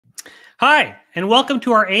Hi, and welcome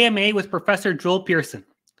to our AMA with Professor Joel Pearson.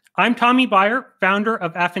 I'm Tom Ebeyer, founder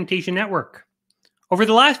of Aphantasia Network. Over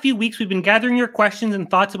the last few weeks, we've been gathering your questions and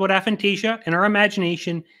thoughts about aphantasia and our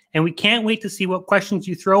imagination, and we can't wait to see what questions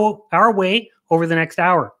you throw our way over the next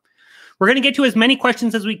hour. We're going to get to as many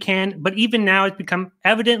questions as we can, but even now it's become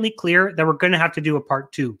evidently clear that we're going to have to do a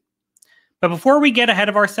part 2. But before we get ahead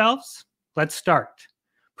of ourselves, let's start.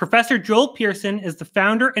 Professor Joel Pearson is the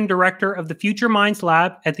founder and director of the Future Minds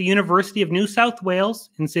Lab at the University of New South Wales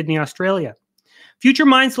in Sydney, Australia. Future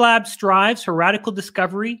Minds Lab strives for radical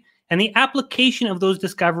discovery and the application of those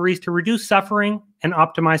discoveries to reduce suffering and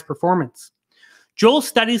optimize performance. Joel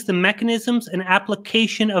studies the mechanisms and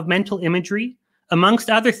application of mental imagery, amongst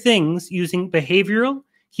other things, using behavioral,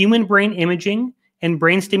 human brain imaging, and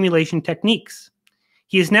brain stimulation techniques.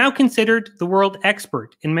 He is now considered the world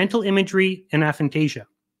expert in mental imagery and aphantasia.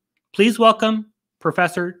 Please welcome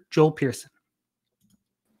Professor Joel Pearson.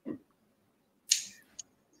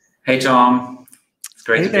 Hey, Tom. It's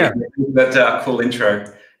great to be here. That cool intro.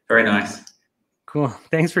 Very nice. Cool.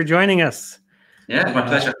 Thanks for joining us. Yeah, my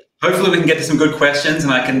pleasure. Hopefully we can get to some good questions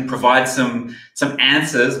and I can provide some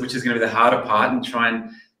answers, which is going to be the harder part, and try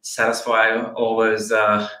and satisfy all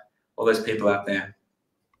those people out there.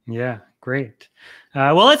 Yeah, great.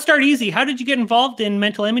 Well, let's start easy. How did you get involved in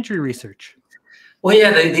mental imagery research? Well,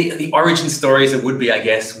 yeah, the origin stories it would be, I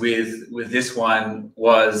guess, with this one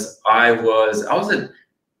was I was at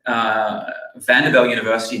Vanderbilt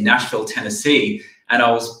University in Nashville, Tennessee, and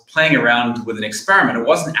I was playing around with an experiment. It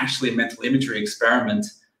wasn't actually a mental imagery experiment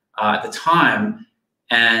at the time,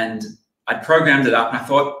 and I programmed it up and I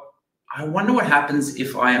thought, I wonder what happens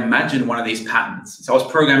if I imagine one of these patterns. So I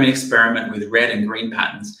was programming an experiment with red and green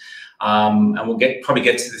patterns. And we'll probably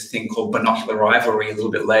get to this thing called binocular rivalry a little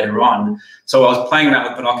bit later on. So I was playing around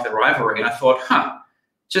with binocular rivalry and I thought,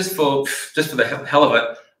 just for the hell of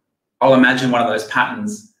it, I'll imagine one of those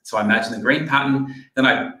patterns. So I imagined the green pattern, then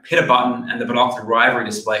I hit a button and the binocular rivalry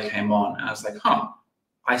display came on. And I was like,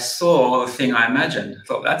 I saw the thing I imagined. I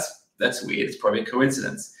thought, that's weird. It's probably a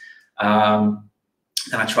coincidence. And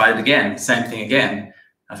I tried it again, same thing again.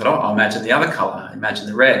 I thought, I'll imagine the other color. I imagined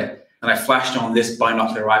the red. And I flashed on this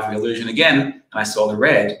binocular rivalry illusion again, and I saw the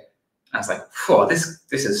red. And I was like,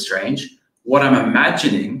 this is strange. What I'm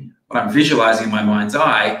imagining, what I'm visualizing in my mind's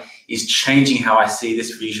eye is changing how I see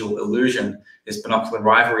this visual illusion, this binocular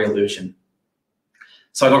rivalry illusion.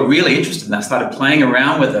 So I got really interested in that, started playing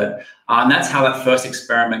around with it. And that's how that first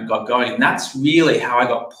experiment got going. And that's really how I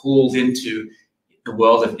got pulled into the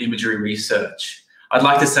world of imagery research. I'd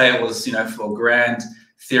like to say it was, for grand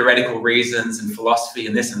theoretical reasons and philosophy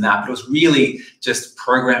and this and that, but it was really just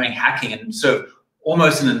programming, hacking, and so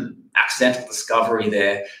almost an accidental discovery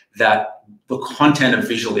there that the content of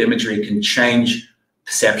visual imagery can change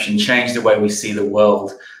perception, change the way we see the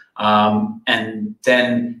world. And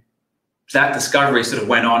then that discovery sort of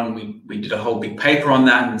went on. We did a whole big paper on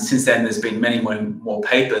that, and since then there's been many more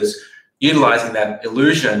papers utilizing that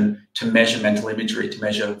illusion to measure mental imagery, to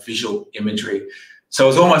measure visual imagery. So it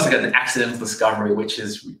was almost like an accidental discovery, which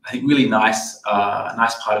is, I think, really nice, a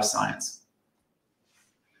nice part of science.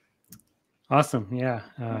 Awesome. Yeah,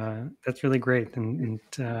 that's really great. And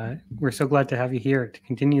we're so glad to have you here to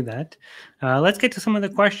continue that. Let's get to some of the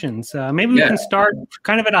questions. Maybe we can start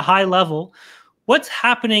kind of at a high level. What's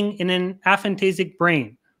happening in an aphantasic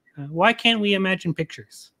brain? Why can't we imagine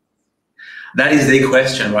pictures? That is the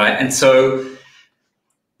question, right? And so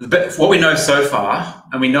what we know so far,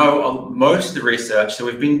 and we know most of the research, so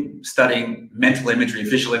we've been studying mental imagery,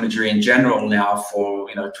 visual imagery in general now for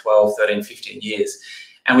 12, 13, 15 years.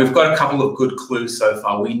 And we've got a couple of good clues so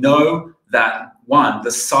far. We know that, one,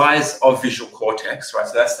 the size of visual cortex, right?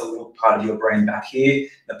 So that's the little part of your brain back here,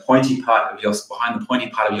 the pointy part of behind the pointy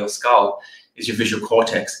part of your skull is your visual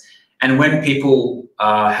cortex. And when people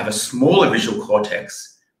have a smaller visual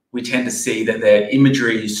cortex, we tend to see that their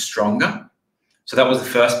imagery is stronger. So that was the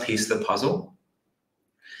first piece of the puzzle.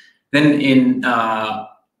 Then in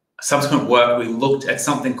subsequent work, we looked at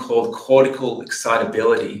something called cortical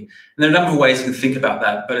excitability. And there are a number of ways you can think about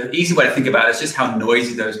that, but an easy way to think about it is just how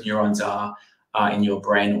noisy those neurons are in your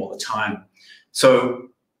brain all the time. So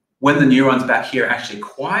when the neurons back here are actually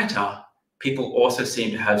quieter, people also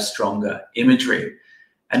seem to have stronger imagery.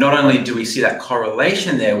 And not only do we see that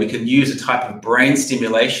correlation there, we can use a type of brain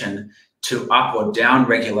stimulation to up or down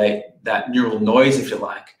regulate that neural noise, if you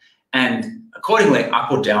like, and accordingly up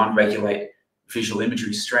or down regulate visual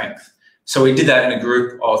imagery strength. So we did that in a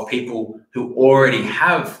group of people who already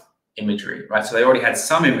have imagery, right? So they already had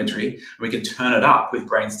some imagery, and we could turn it up with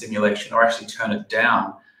brain stimulation or actually turn it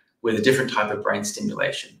down with a different type of brain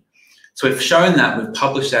stimulation. So we've shown that, we've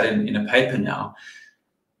published that in a paper now.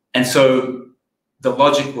 And so the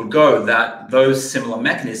logic would go that those similar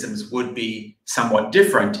mechanisms would be somewhat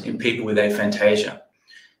different in people with aphantasia.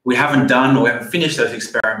 We haven't done or haven't finished those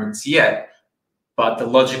experiments yet, but the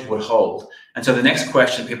logic would hold. And so the next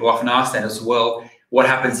question people often ask then is, well, what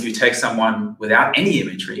happens if you take someone without any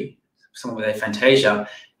imagery, someone with aphantasia,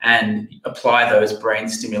 and apply those brain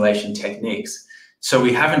stimulation techniques? So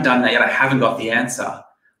we haven't done that yet. I haven't got the answer,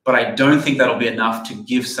 but I don't think that'll be enough to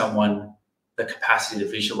give someone the capacity to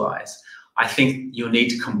visualize. I think you'll need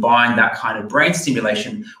to combine that kind of brain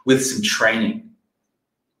stimulation with some training.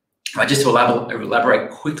 Just to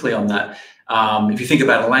elaborate quickly on that, if you think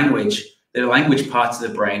about a language, there are language parts of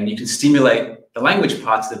the brain. You can stimulate the language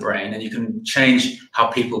parts of the brain, and you can change how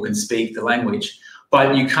people can speak the language.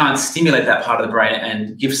 But you can't stimulate that part of the brain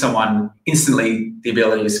and give someone instantly the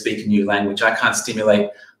ability to speak a new language. I can't stimulate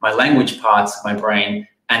my language parts of my brain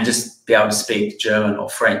and just be able to speak German or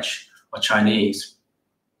French or Chinese.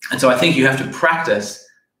 And so I think you have to practice,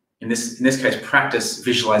 in this case, practice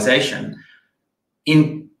visualization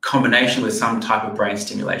in combination with some type of brain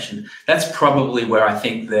stimulation. That's probably where I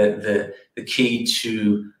think the key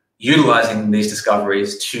to utilizing these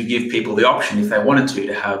discoveries to give people the option, if they wanted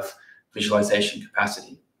to have visualization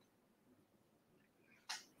capacity.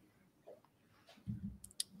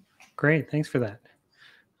 Great, thanks for that.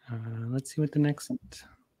 Let's see what the next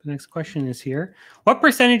question is here. What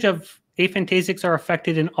percentage of aphantasics are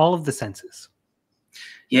affected in all of the senses?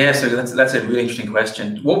 Yeah, so that's a really interesting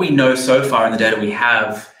question. What we know so far in the data we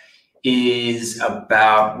have is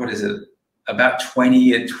about, about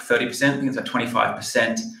 20 to 30%, I think it's about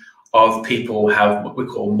 25% of people have what we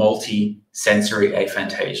call multi-sensory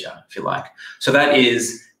aphantasia, if you like. So that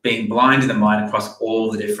is being blind in the mind across all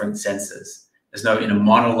the different senses. There's no inner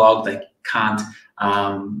monologue. They can't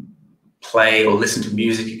play or listen to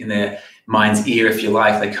music in their mind's ear, if you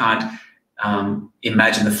like. They can't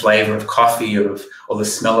imagine the flavor of coffee or the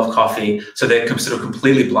smell of coffee. So they're sort of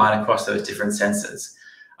completely blind across those different senses.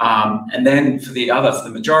 And then for the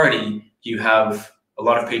majority, you have a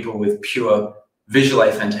lot of people with pure visual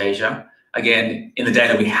aphantasia. Again, in the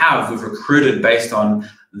data we've recruited based on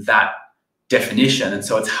that definition. And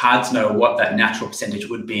so it's hard to know what that natural percentage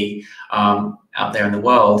would be out there in the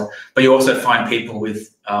world. But you also find people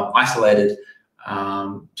with isolated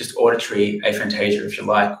just auditory aphantasia, if you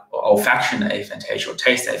like, or olfaction aphantasia or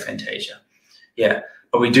taste aphantasia. Yeah,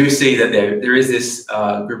 but we do see that there is this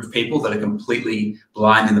group of people that are completely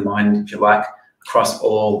blind in the mind, if you like, across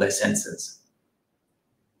all their senses.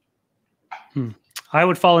 I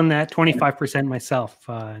would fall in that 25% myself.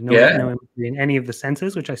 No imagery in any of the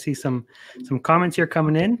senses, which I see some comments here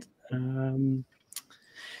coming in.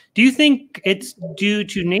 Do you think it's due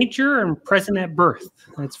to nature and present at birth?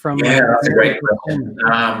 That's from that's a great question.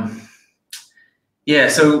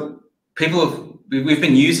 So we've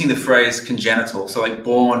been using the phrase congenital, so like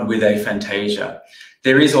born with aphantasia.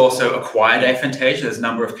 There is also acquired aphantasia. There's a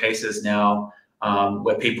number of cases now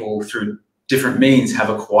where people through different means have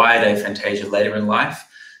acquired aphantasia later in life.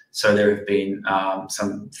 So there have been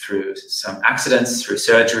some through some accidents, through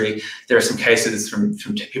surgery. There are some cases from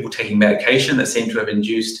people taking medication that seem to have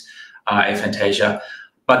induced aphantasia.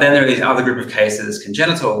 But then there are these other group of cases,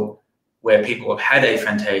 congenital, where people have had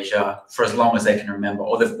aphantasia for as long as they can remember,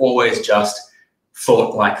 or they've always just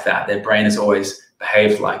thought like that. Their brain has always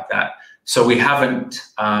behaved like that. So we haven't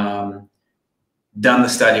done the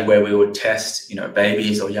study where we would test,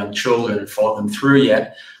 babies or young children and follow them through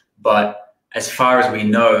yet. But as far as we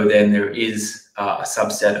know, then there is a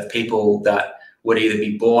subset of people that would either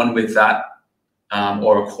be born with that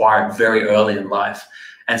or acquired very early in life.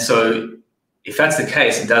 And so if that's the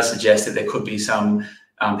case, it does suggest that there could be some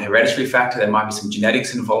hereditary factor. There might be some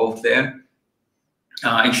genetics involved there.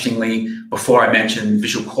 Interestingly, before I mentioned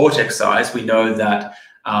visual cortex size, we know that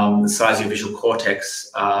the size of your visual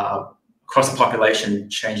cortex across the population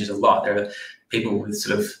changes a lot. There are people with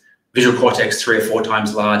sort of visual cortex 3 or 4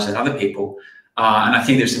 times larger than other people. And I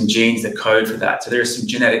think there's some genes that code for that. So there are some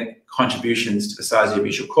genetic contributions to the size of your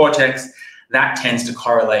visual cortex. That tends to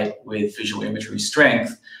correlate with visual imagery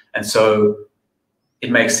strength. And so it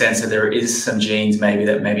makes sense that there is some genes maybe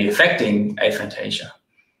that may be affecting aphantasia.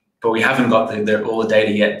 But we haven't got all the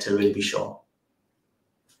data yet to really be sure.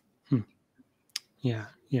 Yeah.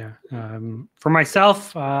 For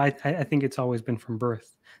myself, I think it's always been from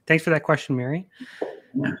birth. Thanks for that question, Mary.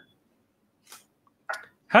 Yeah.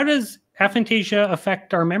 How does aphantasia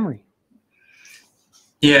affect our memory?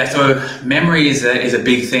 Yeah, so memory is a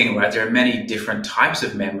big thing, right? There are many different types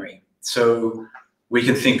of memory. So we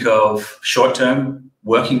can think of short-term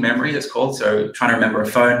working memory, it's called. So trying to remember a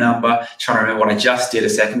phone number, trying to remember what I just did a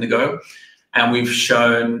second ago. And we've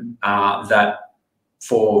shown that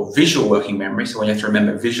for visual working memory, so when you have to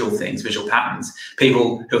remember visual things, visual patterns,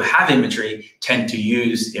 people who have imagery tend to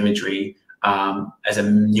use imagery as a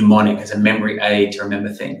mnemonic, as a memory aid to remember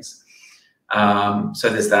things. So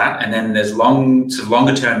there's that, and then there's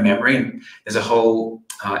longer term memory, and there's a whole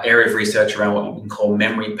area of research around what we can call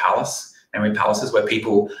memory palaces, where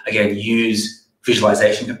people, again, use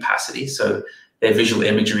visualization capacity, so their visual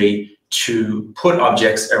imagery to put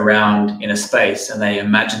objects around in a space, and they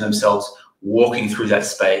imagine themselves walking through that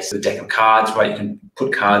space. A deck of cards, right? You can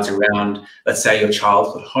put cards around, let's say, your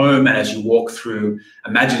childhood home, and as you walk through,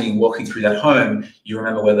 imagining walking through that home, you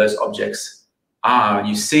remember where those objects are,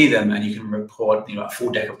 you see them, and you can report, a full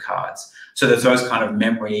deck of cards. So there's those kind of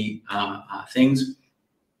memory things.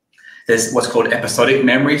 There's what's called episodic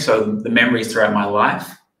memory, so the memories throughout my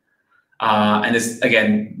life. And there's,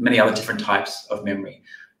 again, many other different types of memory.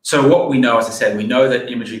 So what we know, as I said, we know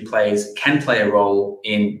that imagery can play a role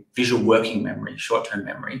in visual working memory, short-term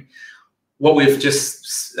memory. What we've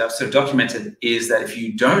just sort of documented is that if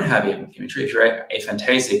you don't have imagery, if you're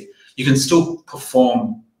aphantasic, you can still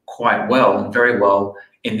perform quite well and very well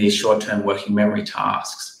in these short-term working memory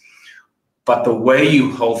tasks. But the way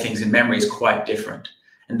you hold things in memory is quite different.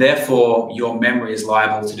 And therefore, your memory is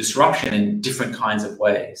liable to disruption in different kinds of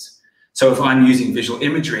ways. So if I'm using visual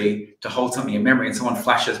imagery to hold something in memory and someone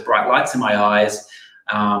flashes bright lights in my eyes,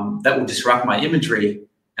 that will disrupt my imagery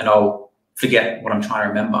and I'll forget what I'm trying to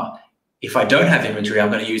remember. If I don't have imagery,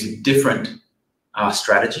 I'm going to use a different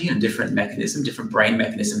strategy and different mechanism, different brain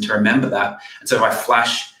mechanism to remember that. And so if I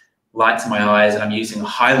flash lights in my eyes and I'm using a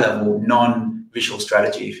high-level non-visual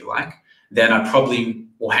strategy, if you like, then I probably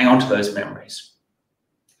will hang on to those memories.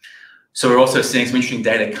 So we're also seeing some interesting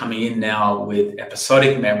data coming in now with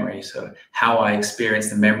episodic memory, so how I experience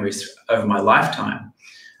the memories over my lifetime.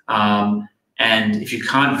 And if you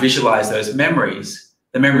can't visualize those memories,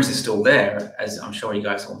 the memories are still there, as I'm sure you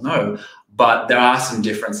guys all know, but there are some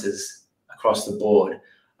differences across the board.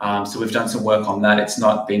 So we've done some work on that. It's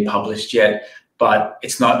not been published yet, but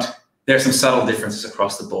there are some subtle differences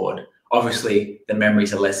across the board. Obviously, the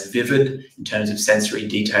memories are less vivid in terms of sensory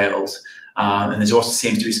details, and there also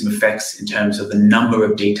seems to be some effects in terms of the number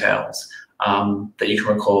of details that you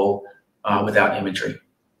can recall without imagery.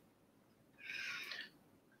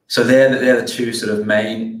 So they're the two sort of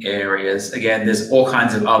main areas. Again, there's all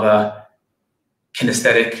kinds of other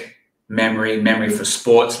kinesthetic memory for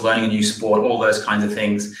sports, learning a new sport, all those kinds of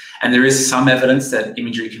things. And there is some evidence that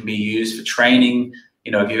imagery can be used for training.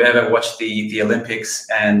 If you've ever watched the Olympics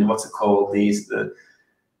and what's it called, the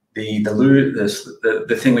thing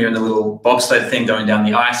where you're in the little bobsled thing going down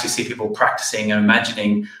the ice, you see people practicing and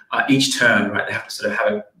imagining each turn, right? They have to sort of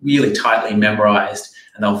have it really tightly memorized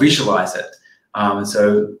and they'll visualize it. And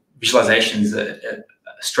so visualization is a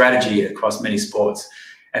strategy across many sports.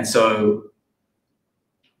 And so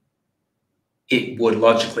it would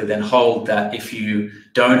logically then hold that if you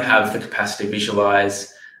don't have the capacity to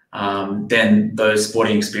visualize, then those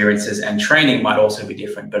sporting experiences and training might also be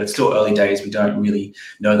different, but it's still early days. We don't really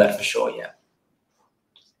know that for sure yet.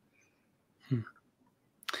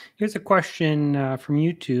 Here's a question from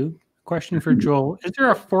YouTube. Question for Joel. Is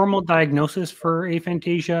there a formal diagnosis for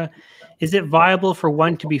aphantasia? Is it viable for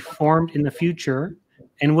one to be formed in the future?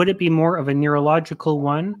 And would it be more of a neurological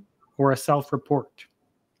one or a self-report?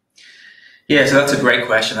 Yeah, so that's a great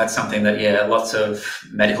question. That's something that, lots of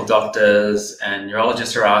medical doctors and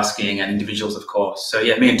neurologists are asking, and individuals, of course. So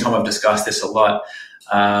yeah, me and Tom have discussed this a lot.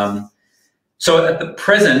 So at the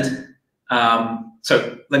present,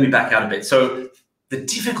 so let me back out a bit. So the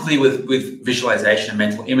difficulty with visualization and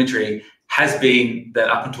mental imagery has been that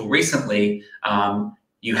up until recently,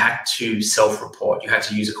 you had to self-report. You had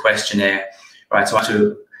to use a questionnaire, right?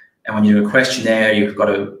 And when you do a questionnaire, you've got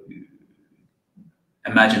to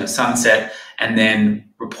imagine a sunset and then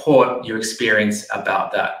report your experience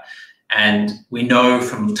about that. And we know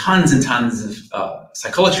from tons and tons of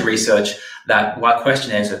psychology research that while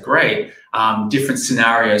questionnaires are great, different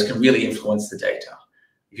scenarios can really influence the data.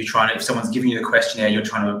 If someone's giving you the questionnaire, you're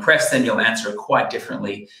trying to impress them, you'll answer it quite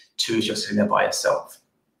differently to if you're sitting there by yourself.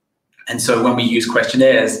 And so when we use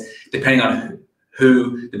questionnaires, depending on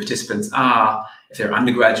who the participants are, if they're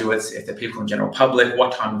undergraduates, if they're people in the general public,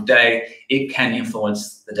 what time of day, it can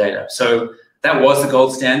influence the data. So that was the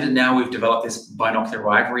gold standard. Now we've developed this binocular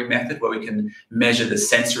rivalry method where we can measure the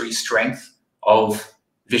sensory strength of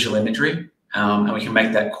visual imagery, and we can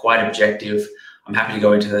make that quite objective. I'm happy to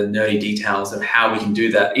go into the nerdy details of how we can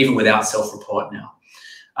do that, even without self-report now.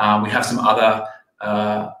 We have some other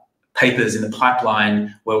papers in the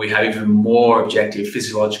pipeline where we have even more objective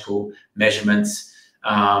physiological measurements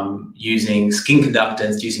using skin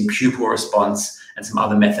conductance, using pupil response, and some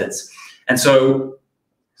other methods. And so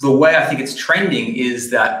the way I think it's trending is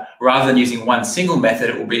that rather than using one single method,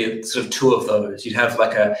 it will be sort of two of those. You'd have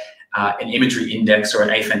like an imagery index or an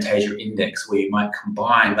aphantasia index where you might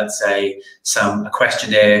combine, let's say, a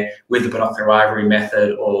questionnaire with the binocular ivory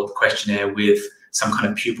method, or the questionnaire with some kind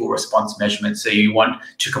of pupil response measurement. So you want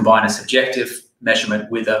to combine a subjective measurement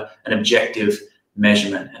with an objective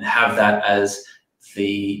measurement and have that as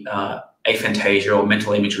the aphantasia or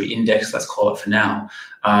mental imagery index, let's call it for now.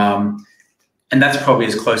 And that's probably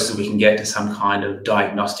as close as we can get to some kind of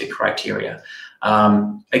diagnostic criteria.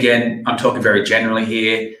 Again, I'm talking very generally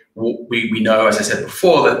here. We know, as I said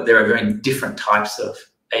before, that there are very different types of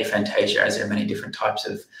aphantasia, as there are many different types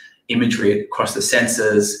of imagery across the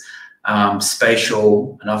senses,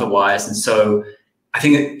 spatial and otherwise. And so I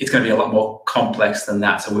think it's going to be a lot more complex than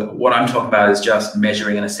that. So what I'm talking about is just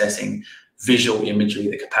measuring and assessing visual imagery,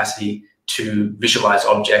 the capacity to visualize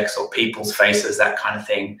objects or people's faces, that kind of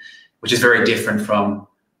thing, which is very different from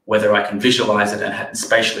whether I can visualize it and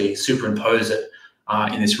spatially superimpose it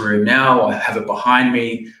in this room now or have it behind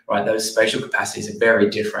me, right? Those spatial capacities are very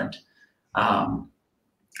different.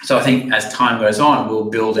 So I think as time goes on, we'll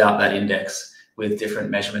build out that index with different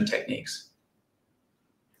measurement techniques.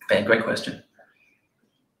 Ben, great question.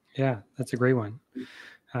 Yeah, that's a great one.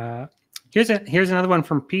 Here's another one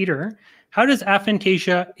from Peter. How does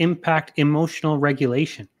aphantasia impact emotional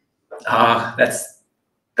regulation? That's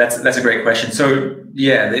a great question. So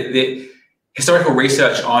yeah, the historical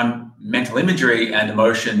research on mental imagery and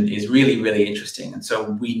emotion is really, really interesting. And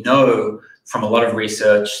so we know from a lot of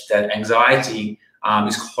research that anxiety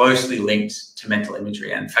is closely linked to mental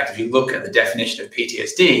imagery. And in fact, if you look at the definition of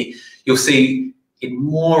PTSD, you'll see it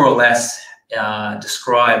more or less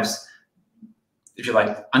describes, if you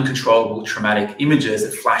like, uncontrollable traumatic images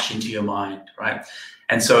that flash into your mind, right?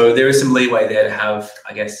 And so there is some leeway there to have,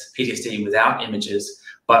 I guess, PTSD without images,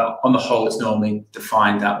 but on the whole, it's normally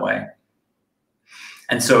defined that way.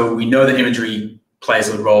 And so we know that imagery plays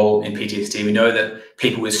a role in PTSD. We know that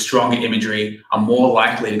people with stronger imagery are more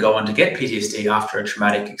likely to go on to get PTSD after a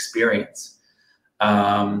traumatic experience.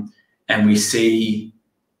 And we see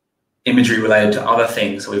imagery related to other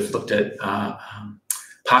things. So we've looked at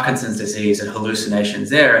Parkinson's disease and hallucinations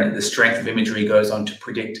there, and the strength of imagery goes on to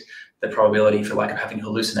predict the probability, if you like, of having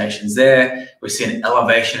hallucinations there. We see an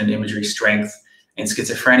elevation in imagery strength in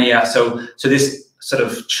schizophrenia. So this sort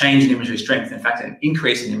of change in imagery strength, in fact, an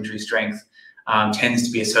increase in imagery strength tends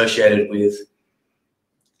to be associated with,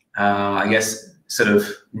 I guess, sort of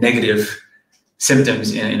negative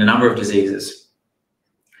symptoms in a number of diseases.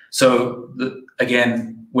 So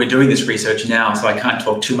again, we're doing this research now, so I can't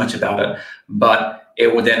talk too much about it, but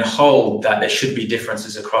it would then hold that there should be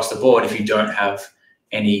differences across the board if you don't have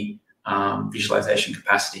any visualization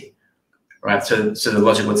capacity, right? So the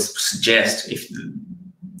logic would suggest if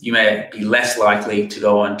you may be less likely to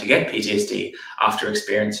go on to get PTSD after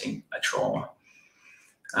experiencing a trauma.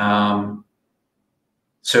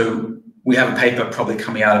 So we have a paper probably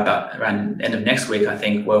coming out around the end of next week, I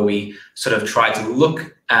think, where we sort of try to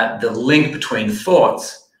look at the link between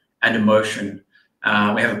thoughts and emotion.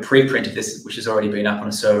 We have a preprint of this, which has already been up on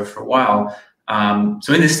a server for a while.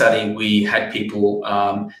 So in this study, we had people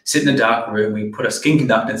sit in a dark room. We put a skin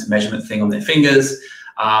conductance measurement thing on their fingers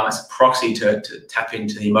as a proxy to tap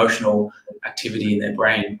into the emotional activity in their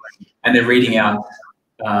brain. And they're reading out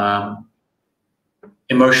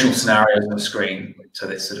emotional scenarios on the screen. So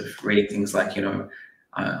they're sort of reading things like, you know,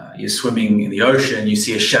 you're swimming in the ocean, you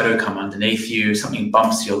see a shadow come underneath you, something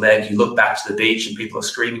bumps your leg, you look back to the beach and people are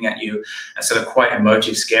screaming at you, and sort of quite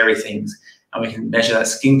emotive, scary things. And we can measure that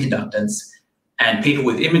skin conductance. And people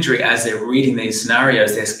with imagery, as they're reading these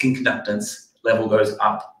scenarios, their skin conductance level goes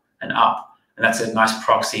up and up. And that's a nice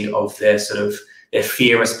proxy of their sort of their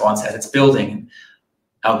fear response as it's building.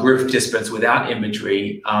 Our group of participants without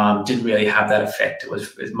imagery didn't really have that effect. It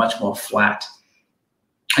was much more flat.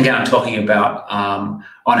 Again, I'm talking about,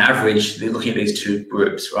 on average, they're looking at these two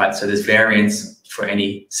groups, right? So there's variance for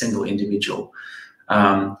any single individual.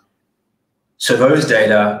 So those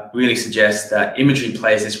data really suggest that imagery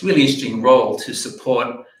plays this really interesting role to support,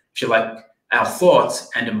 if you like, our thoughts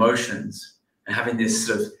and emotions, and having this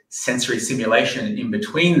sort of sensory simulation in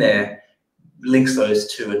between there links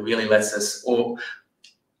those two and really lets us, or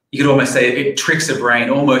you could almost say it tricks the brain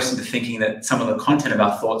almost into thinking that some of the content of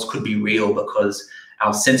our thoughts could be real because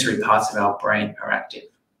our sensory parts of our brain are active.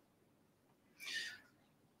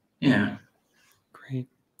 Yeah. Great.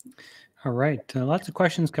 All right. Lots of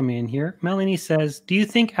questions coming in here. Melanie says, do you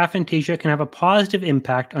think aphantasia can have a positive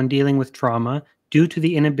impact on dealing with trauma due to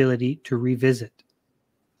the inability to revisit?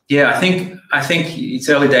 Yeah, I think it's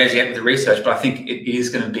early days yet with the research, but I think it is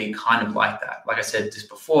going to be kind of like that. Like I said just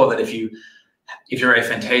before, that if you if you're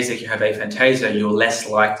aphantasic, you have aphantasia, you're less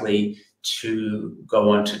likely to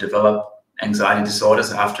go on to develop anxiety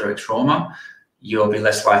disorders after a trauma. You'll be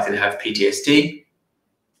less likely to have PTSD.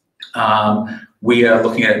 We are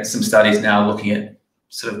looking at some studies now looking at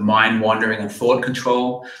sort of mind wandering and thought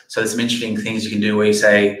control. So there's some interesting things you can do where you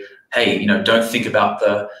say, hey, you know, don't think about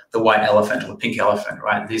the white elephant or the pink elephant,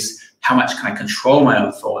 right? How much can I control my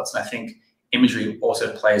own thoughts? And I think imagery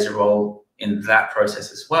also plays a role in that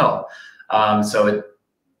process as well. So it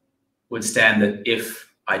would stand that if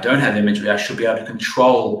I don't have imagery, I should be able to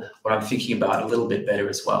control what I'm thinking about a little bit better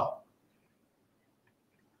as well.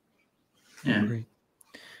 Yeah. Great.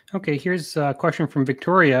 Okay, here's a question from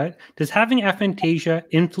Victoria. Does having aphantasia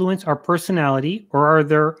influence our personality, or are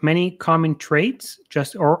there many common traits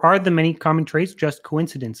just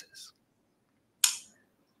coincidences?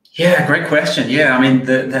 Yeah, great question. Yeah, I mean,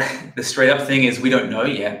 the straight up thing is we don't know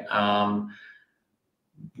yet.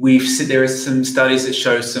 There are some studies that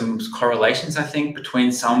show some correlations, I think,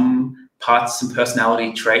 between some parts, some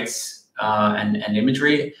personality traits and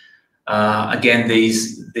imagery. Again,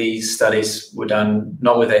 these studies were done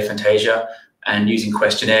not with aphantasia and using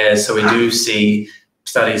questionnaires. So we do see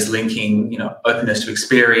studies linking, you know, openness to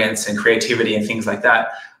experience and creativity and things like that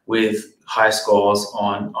with high scores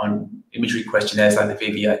on imagery questionnaires like the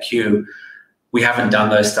VVIQ. We haven't done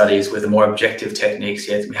those studies with the more objective techniques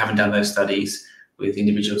yet. We haven't done those studies with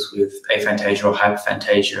individuals with aphantasia or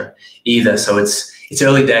hyperphantasia either. So it's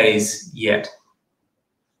early days yet.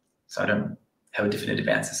 So I don't have a definitive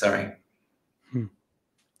answer, sorry.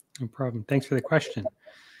 No problem. Thanks for the question.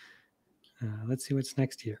 Let's see what's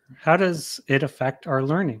next here. How does it affect our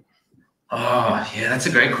learning? Oh, yeah, that's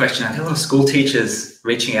a great question. I get a lot of school teachers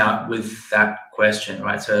reaching out with that question,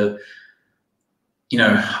 right? So, you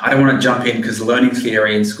know, I don't want to jump in because learning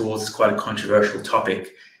theory in schools is quite a controversial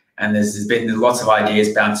topic. And there's been lots of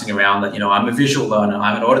ideas bouncing around that, you know, I'm a visual learner,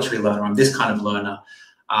 I'm an auditory learner, I'm this kind of learner.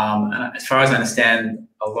 And as far as I understand,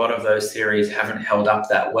 a lot of those theories haven't held up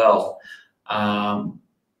that well.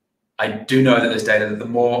 I do know that there's data that the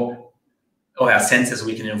more of our senses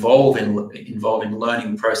we can involve in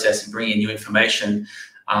learning the process and bringing in new information,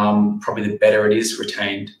 probably the better it is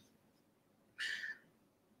retained.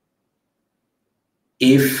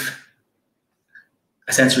 If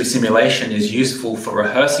a sensory simulation is useful for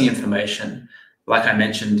rehearsing information, like I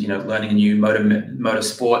mentioned, you know, learning a new motor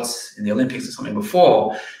sports in the Olympics or something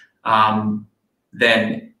before,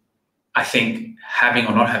 then I think having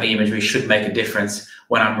or not having imagery should make a difference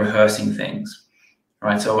when I'm rehearsing things,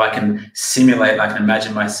 right? So I can simulate, I can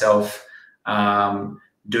imagine myself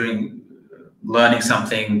learning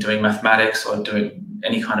something, doing mathematics or doing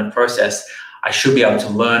any kind of process. I should be able to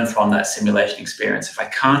learn from that simulation experience. If I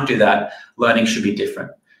can't do that, learning should be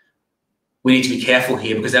different. We need to be careful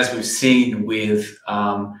here because as we've seen with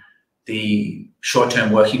the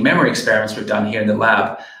short-term working memory experiments we've done here in the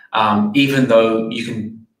lab, even though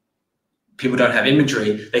people don't have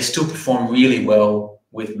imagery, they still perform really well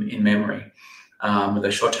in memory with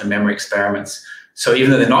those short-term memory experiments. So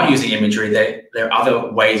even though they're not using imagery, there are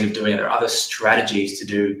other ways of doing it. There are other strategies to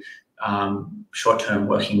do short-term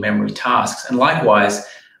working memory tasks. And likewise,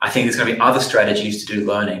 I think there's going to be other strategies to do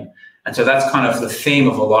learning. And so that's kind of the theme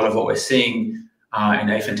of a lot of what we're seeing in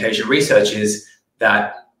aphantasia research is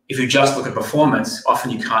that if you just look at performance,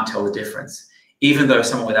 often you can't tell the difference. Even though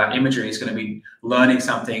someone without imagery is going to be learning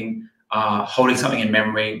something, holding something in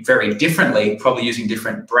memory very differently, probably using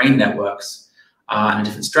different brain networks and a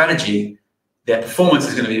different strategy, their performance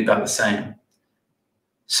is going to be about the same.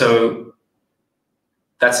 So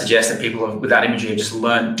that suggests that people without imagery have just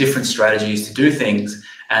learned different strategies to do things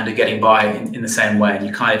and are getting by in the same way. And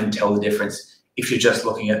you can't even tell the difference if you're just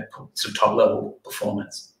looking at sort of top-level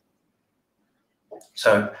performance.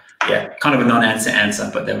 So, yeah, kind of a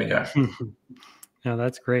non-answer, but there we go. No,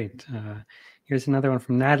 that's great. Here's another one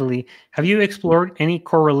from Natalie. Have you explored any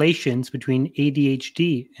correlations between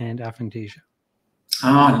ADHD and aphantasia?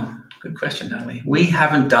 Oh, good question, Natalie. We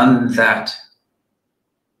haven't done that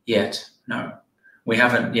yet. No, we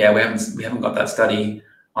haven't. Yeah, we haven't got that study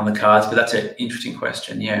on the cards, but that's an interesting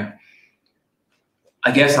question. Yeah,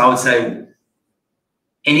 I guess I would say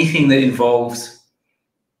anything that involves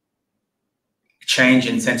change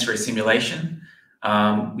in sensory simulation,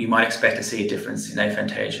 we might expect to see a difference in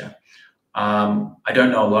aphantasia. I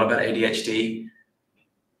don't know a lot about ADHD,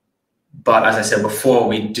 but as I said before,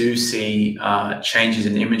 we do see changes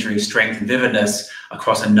in imagery, strength, and vividness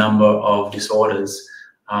across a number of disorders.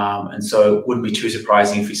 And so it wouldn't be too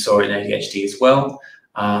surprising if we saw it in ADHD as well,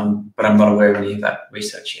 but I'm not aware of any of that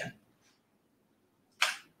research yet.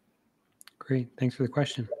 Great, thanks for the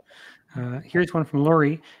question. Here's one from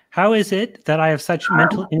Lori. How is it that I have such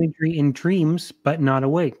mental imagery in dreams but not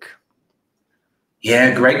awake?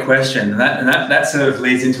 Yeah, great question. And that sort of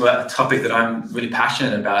leads into a topic that I'm really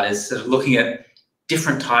passionate about, is sort of looking at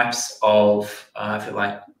different types of, if you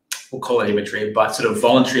like, we'll call it imagery, but sort of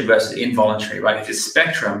voluntary versus involuntary, right? If it's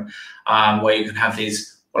spectrum, where you can have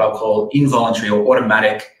these, what I'll call involuntary or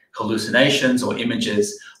automatic hallucinations or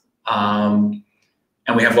images,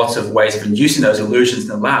 and we have lots of ways of inducing those illusions in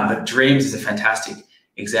the lab, but dreams is a fantastic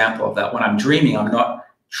example of that. When I'm dreaming, I'm not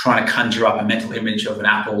trying to conjure up a mental image of an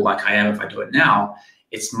apple like I am if I do it now.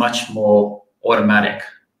 It's much more automatic.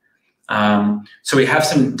 So we have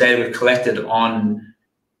some data we've collected on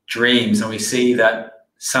dreams, and we see that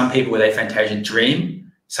some people with aphantasia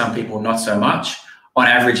dream, some people not so much. On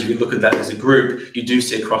average, if you look at that as a group, you do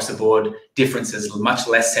see across the board differences, much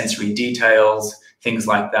less sensory details, things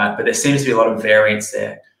like that. But there seems to be a lot of variance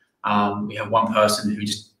there. We have one person who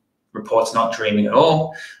just reports not dreaming at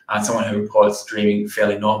all, someone who reports dreaming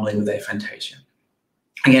fairly normally with aphantasia.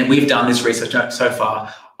 Again, we've done this research so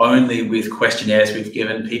far only with questionnaires we've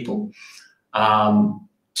given people.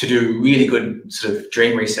 To do really good sort of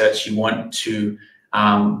dream research, you want to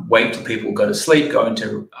wait till people go to sleep, go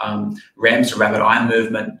into REM, so rapid eye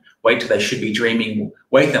movement, wait till they should be dreaming,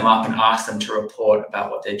 wake them up and ask them to report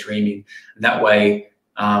about what they're dreaming. And that way,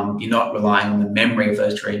 you're not relying on the memory of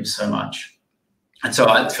those dreams so much. And so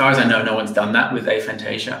as far as I know, no one's done that with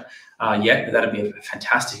aphantasia yet, but that'd be a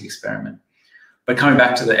fantastic experiment. But coming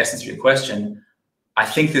back to the essence of your question, I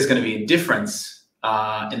think there's going to be a difference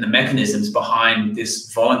in the mechanisms behind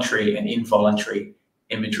this voluntary and involuntary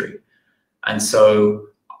imagery. And so,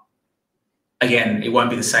 again, it won't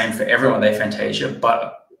be the same for everyone with aphantasia,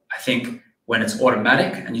 but I think when it's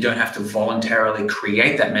automatic and you don't have to voluntarily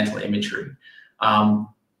create that mental imagery,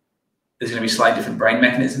 there's going to be slightly different brain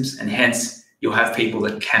mechanisms, and hence you'll have people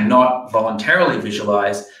that cannot voluntarily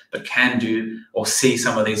visualize, but can do or see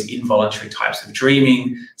some of these involuntary types of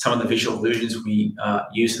dreaming, some of the visual illusions we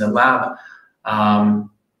use in the lab.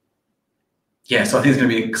 Yeah, so I think there's going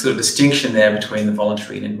to be a sort of distinction there between the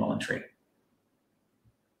voluntary and involuntary.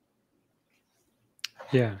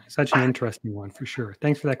 Yeah, such an interesting one for sure.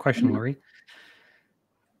 Thanks for that question, Lori.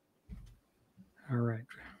 All right.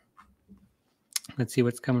 Let's see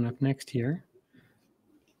what's coming up next here.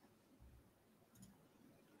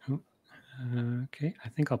 Oh, okay, I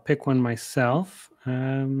think I'll pick one myself.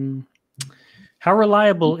 How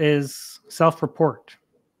reliable is self-report?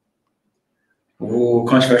 Oh,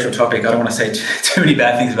 controversial topic. I don't want to say too many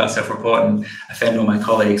bad things about self-report and offend all my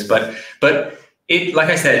colleagues, but it, like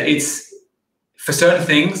I said, it's for certain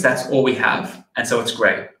things, that's all we have, and so it's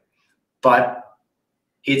great. But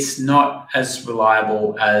it's not as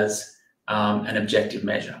reliable as an objective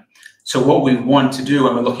measure. So what we want to do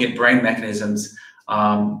when we're looking at brain mechanisms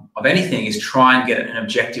of anything is try and get an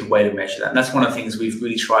objective way to measure that. And that's one of the things we've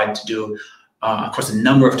really tried to do across a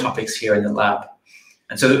number of topics here in the lab.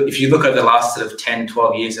 And so if you look at the last sort of 10,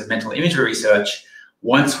 12 years of mental imagery research,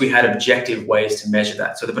 once we had objective ways to measure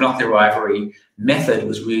that. So the binocular rivalry method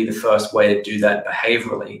was really the first way to do that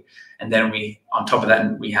behaviorally. And then on top of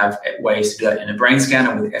that, we have ways to do that in a brain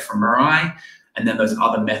scanner with fMRI. And then those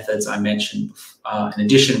other methods I mentioned. In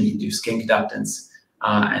addition, we can do skin conductance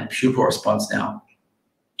and pupil response now.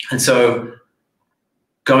 And so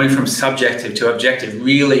going from subjective to objective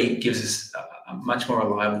really gives us a much more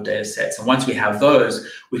reliable data sets. And once we have those,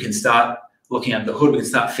 we can start looking at the hood, we can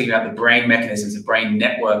start figuring out the brain mechanisms, the brain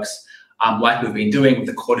networks, like we've been doing with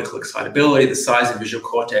the cortical excitability, the size of visual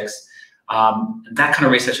cortex. That kind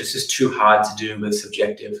of research is just too hard to do with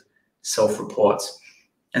subjective self-reports.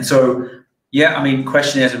 And so, yeah, I mean,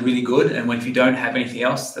 questionnaires are really good. And if you don't have anything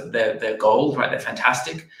else, they're gold, right? They're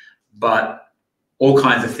fantastic. But all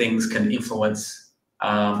kinds of things can influence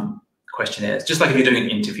questionnaires. Just like if you're doing an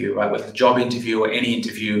interview, right? With a job interview or any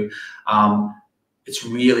interview, it's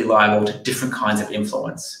really liable to different kinds of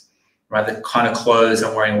influence, right? The kind of clothes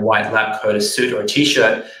I'm wearing, a white lab coat, a suit, or a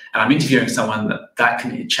t-shirt, and I'm interviewing someone that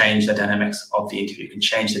can change the dynamics of the interview, can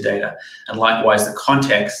change the data. And likewise, the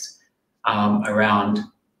context around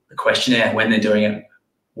the questionnaire, when they're doing it,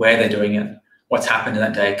 where they're doing it, what's happened in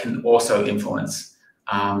that day can also influence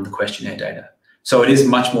the questionnaire data. So it is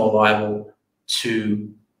much more liable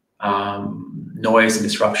to noise and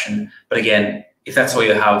disruption. But again, if that's all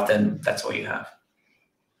you have, then that's all you have.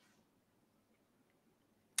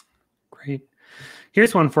 Great.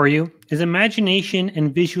 Here's one for you. Is imagination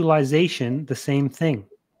and visualization the same thing?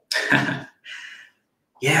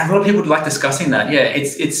 Yeah, a lot of people like discussing that. Yeah,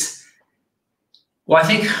 well, I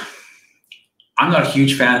think I'm not a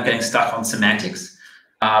huge fan of getting stuck on semantics.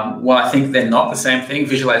 while I think they're not the same thing,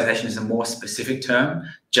 visualization is a more specific term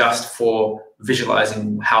just for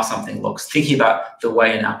visualizing how something looks, thinking about the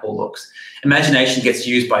way an apple looks. Imagination gets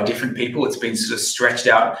used by different people. It's been sort of stretched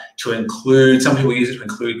out to include, some people use it to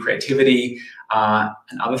include creativity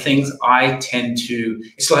and other things. I tend to,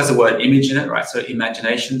 it still has the word image in it, right? So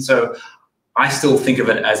imagination. So I still think of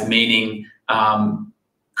it as meaning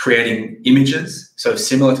creating images, so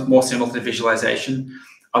more similar to visualization.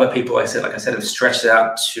 Other people, like I said, have stretched it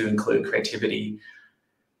out to include creativity.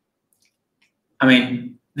 I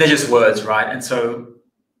mean, they're just words, right? And so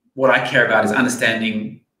what I care about is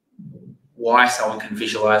understanding why someone can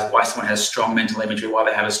visualize, why someone has strong mental imagery, why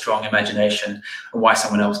they have a strong imagination, and why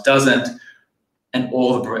someone else doesn't, and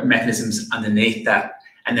all the mechanisms underneath that,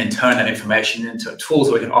 and then turn that information into tools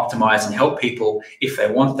that we can optimize and help people if they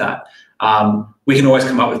want that. We can always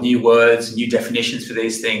come up with new words, new definitions for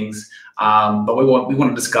these things, but we want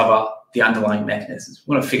to discover the underlying mechanisms.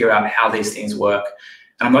 We want to figure out how these things work.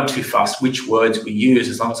 And I'm not too fussed which words we use,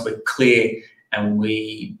 as long as we're clear and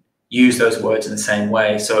we use those words in the same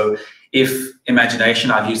way. So if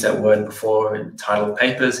imagination, I've used that word before in the title of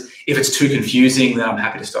papers. If it's too confusing, then I'm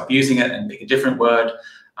happy to stop using it and pick a different word.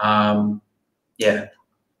 Yeah,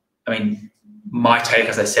 I mean, my take,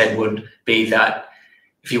 as I said, would be that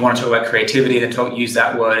if you want to talk about creativity, then use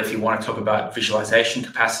that word. If you want to talk about visualization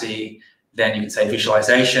capacity, then you can say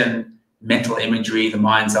visualization, mental imagery, the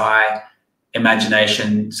mind's eye,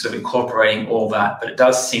 imagination, sort of incorporating all that. But it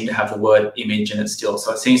does seem to have the word image in it still.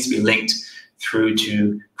 So it seems to be linked through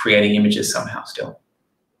to creating images somehow still.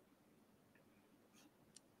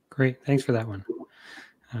 Great. Thanks for that one.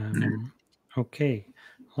 Okay.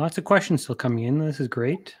 Lots of questions still coming in. This is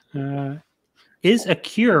great. Is a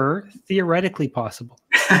cure theoretically possible?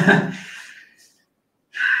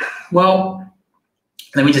 Well,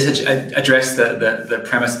 let me just address the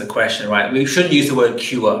premise of the question, right? We shouldn't use the word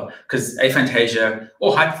cure because aphantasia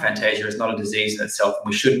or hyperphantasia is not a disease in itself, and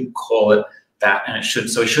we shouldn't call it that. And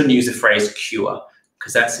so we shouldn't use the phrase cure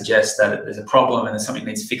because that suggests that there's a problem and there's something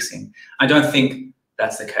that needs fixing. I don't think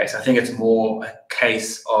that's the case. I think it's more a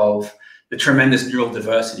case of the tremendous neural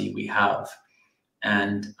diversity we have,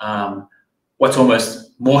 and what's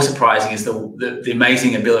almost more surprising is the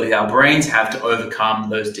amazing ability our brains have to overcome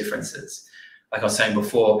those differences. Like I was saying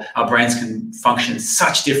before, our brains can function in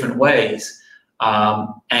such different ways.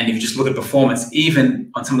 And if you just look at performance, even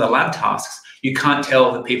on some of the lab tasks, you can't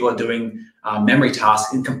tell that people are doing memory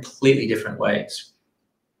tasks in completely different ways.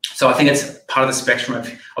 So I think it's part of the spectrum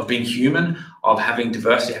of being human, of having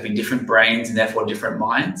diversity, having different brains and therefore different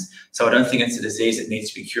minds. So I don't think it's a disease that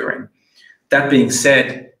needs to be curing. That being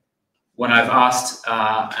said, when I've asked,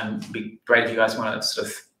 and it'd be great if you guys want to sort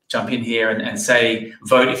of jump in here and say,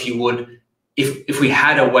 vote if you would, if we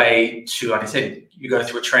had a way to, like I said, you go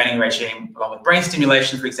through a training regime along with brain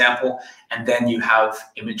stimulation, for example, and then you have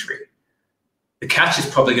imagery. The catch is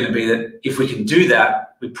probably going to be that if we can do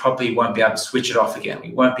that, we probably won't be able to switch it off again.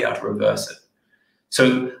 We won't be able to reverse it.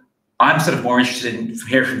 So I'm sort of more interested in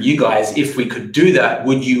hearing from you guys, if we could do that,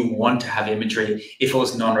 would you want to have imagery if it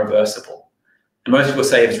was non-reversible? And most people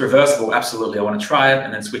say if it's reversible, absolutely, I want to try it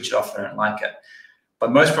and then switch it off if I don't like it.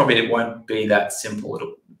 But most probably it won't be that simple.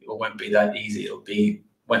 It won't be that easy. It'll be,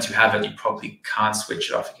 once you have it, you probably can't switch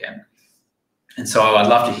it off again. And so I'd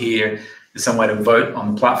love to hear some way to vote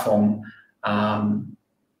on the platform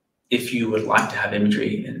if you would like to have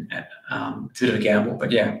imagery. And it's a bit of a gamble,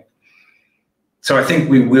 but yeah. So I think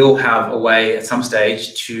we will have a way at some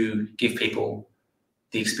stage to give people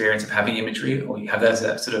the experience of having imagery, or you have that as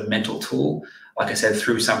a sort of mental tool, like I said,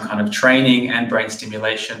 through some kind of training and brain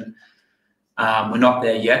stimulation. We're not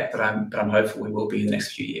there yet, but I'm hopeful we will be in the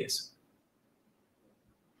next few years.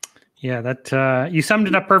 Yeah, that you summed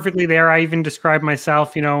it up perfectly there. I even described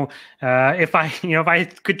myself, if I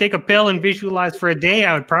could take a pill and visualize for a day,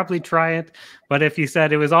 I would probably try it. But if you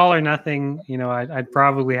said it was all or nothing, I'd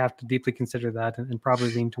probably have to deeply consider that and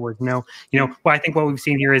probably lean towards no. Well, I think what we've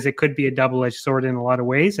seen here is it could be a double-edged sword in a lot of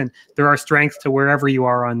ways, and there are strengths to wherever you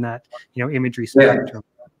are on that, imagery spectrum.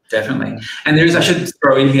 Yeah, definitely. And I should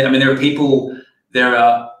throw in here, I mean, there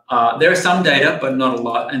are some data, but not a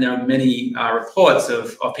lot, and there are many reports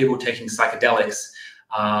of people taking psychedelics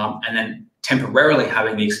and then temporarily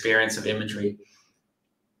having the experience of imagery.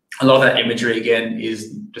 A lot of that imagery, again, is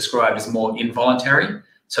described as more involuntary,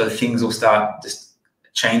 so things will start just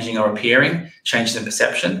changing or appearing, changes in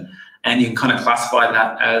perception, and you can kind of classify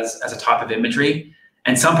that as a type of imagery.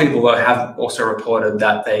 And some people, though, have also reported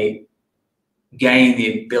that they gain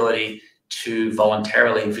the ability to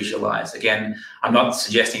voluntarily visualize. Again, I'm not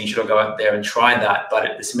suggesting you should all go out there and try that, but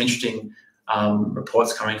there's some interesting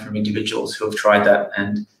reports coming from individuals who have tried that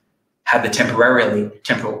and had the temporary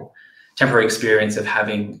experience of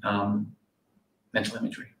having mental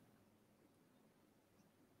imagery.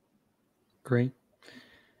 Great.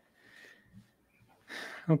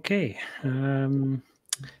 Okay.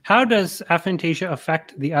 How does aphantasia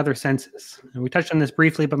affect the other senses? And we touched on this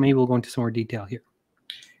briefly, but maybe we'll go into some more detail here.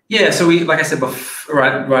 Yeah, so we, like I said before,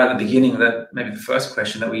 right at the beginning of that, maybe the first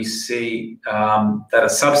question, that we see that a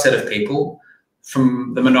subset of people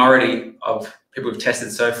from the minority of people we've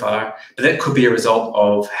tested so far, but that could be a result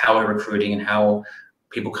of how we're recruiting and how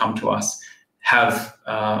people come to us, have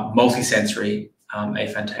multisensory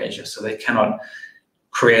aphantasia. So they cannot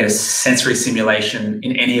create a sensory simulation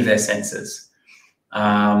in any of their senses.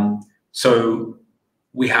 So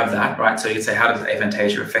we have that, right? So you'd say, how does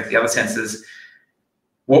aphantasia affect the other senses?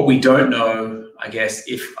 What we don't know, I guess,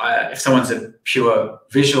 if someone's a pure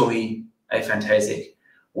visually aphantasic,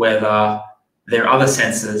 whether their other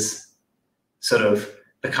senses sort of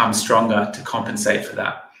become stronger to compensate for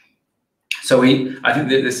that. So I think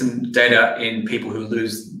that there's some data in people who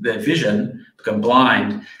lose their vision, become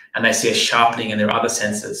blind, and they see a sharpening in their other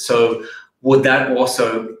senses. So would that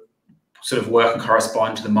also sort of work and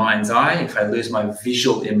correspond to the mind's eye? If I lose my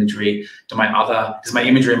visual imagery, does my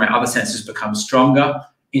imagery and my other senses become stronger?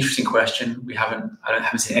 Interesting question. I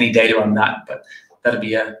haven't seen any data on that, but that'd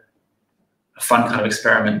be a fun kind of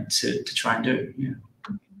experiment to try and do. Yeah.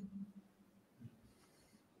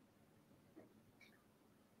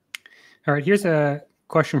 All right, here's a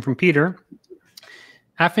question from Peter.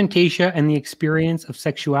 Aphantasia and the experience of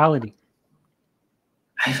sexuality.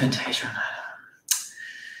 Aphantasia.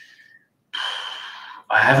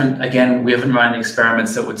 We haven't run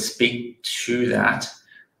experiments that would speak to that.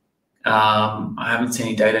 I haven't seen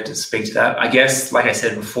any data to speak to that. I guess, like I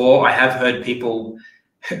said before, I have heard people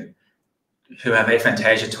who have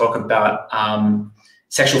aphantasia talk about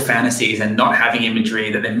sexual fantasies and not having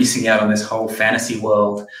imagery, that they're missing out on this whole fantasy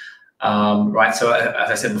world, right? So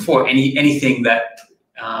as I said before, anything that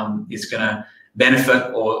is going to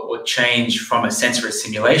benefit or change from a sensory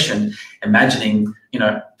simulation, imagining,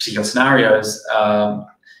 particular scenarios,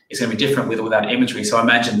 is going to be different with or without imagery. So I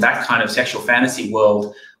imagine that kind of sexual fantasy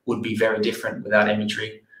world would be very different without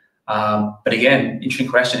imagery. But again, interesting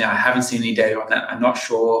question. I haven't seen any data on that. I'm not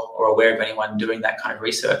sure or aware of anyone doing that kind of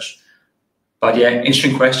research. But yeah,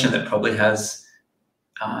 interesting question that probably has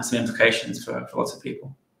some implications for lots of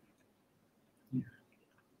people. Yeah.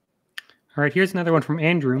 All right, here's another one from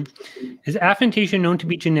Andrew. Is aphantasia known to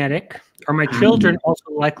be genetic? Are my children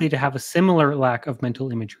also likely to have a similar lack of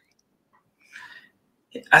mental imagery?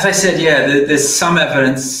 As I said, yeah, there's some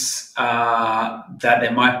evidence that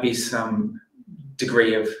there might be some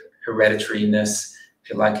degree of hereditariness,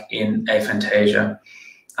 if you like, in aphantasia.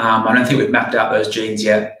 I don't think we've mapped out those genes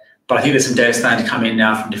yet, but I think there's some data starting to come in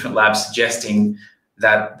now from different labs suggesting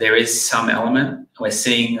that there is some element. We're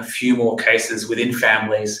seeing a few more cases within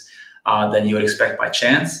families than you would expect by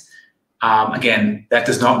chance. Again, that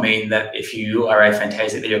does not mean that if you are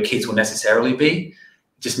aphantasic that your kids will necessarily be.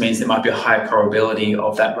 It just means there might be a higher probability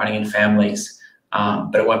of that running in families,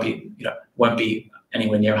 but it won't be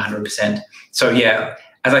anywhere near 100%. So yeah,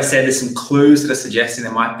 as I said, there's some clues that are suggesting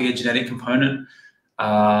there might be a genetic component.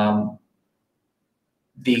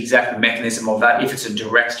 The exact mechanism of that, if it's a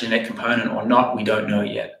direct genetic component or not, we don't know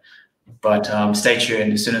yet. But stay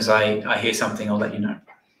tuned. As soon as I hear something, I'll let you know.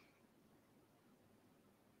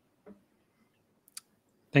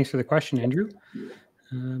 Thanks for the question, Andrew.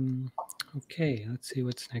 Okay, let's see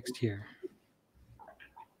what's next here.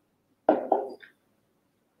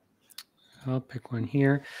 I'll pick one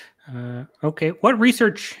here. Okay, what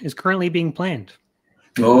research is currently being planned?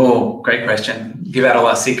 Oh, great question. Give out all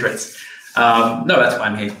our secrets. No, that's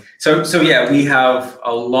fine here. So yeah, we have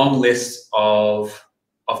a long list of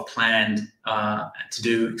planned to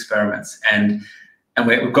do experiments, and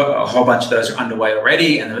we've got a whole bunch of those are underway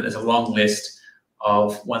already, and there's a long list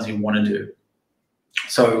of ones we want to do.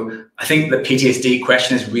 So I think the PTSD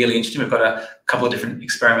question is really interesting. We've got a couple of different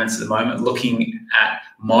experiments at the moment looking at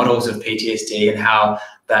models of PTSD and how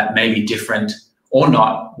that may be different or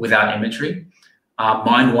not without imagery.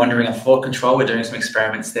 Mind wandering and thought control, we're doing some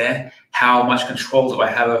experiments there. How much control do I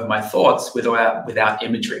have over my thoughts without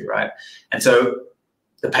imagery, right? And so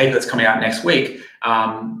the paper that's coming out next week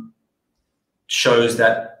shows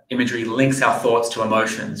that imagery links our thoughts to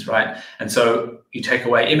emotions, right? And so you take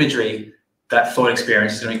away imagery, that thought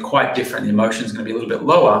experience is going to be quite different. The emotion is going to be a little bit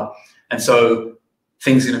lower. And so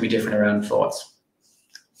things are going to be different around thoughts.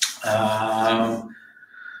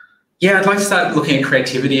 Yeah, I'd like to start looking at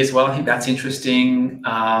creativity as well. I think that's interesting.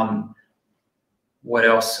 What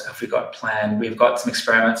else have we got planned? We've got some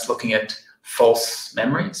experiments looking at false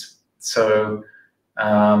memories. So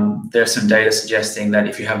there's some data suggesting that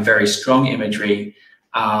if you have very strong imagery,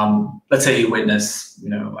 let's say you witness, I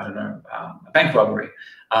don't know, a bank robbery,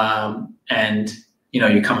 and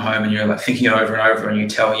you come home and you're like thinking it over and over, and you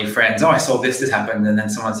tell your friends, oh, I saw this happened, and then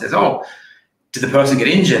someone says, oh, did the person get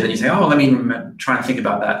injured? And you say, oh, let me try and think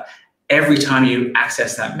about that. Every time you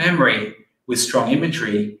access that memory with strong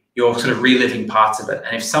imagery, you're sort of reliving parts of it.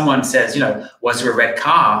 And if someone says, was there a red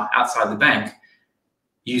car outside the bank?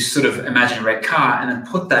 You sort of imagine a red car and then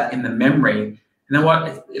put that in the memory. And then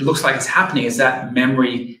what it looks like is happening is that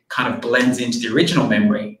memory kind of blends into the original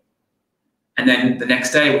memory. And then the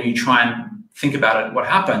next day when you try and think about it, what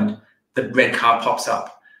happened, the red car pops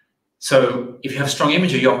up. So if you have strong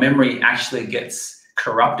imagery, your memory actually gets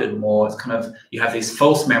corrupted more. It's kind of, you have these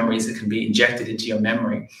false memories that can be injected into your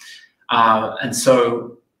memory. And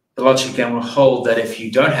so the logic again will hold that if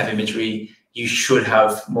you don't have imagery, you should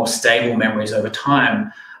have more stable memories over time,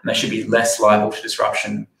 and they should be less liable to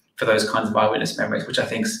disruption for those kinds of eyewitness memories, which I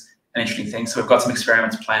think is an interesting thing. So we've got some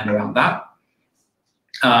experiments planned around that.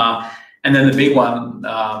 And then the big one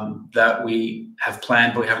that we have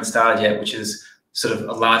planned, but we haven't started yet, which is sort of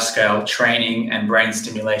a large-scale training and brain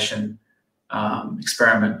stimulation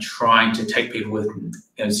experiment, trying to take people with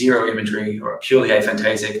zero imagery or purely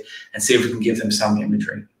aphantasic and see if we can give them some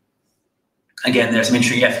imagery. Again, there's some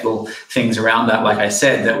interesting ethical things around that. Like I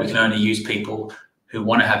said, that we can only use people who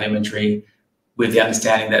want to have imagery, with the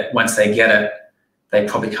understanding that once they get it, they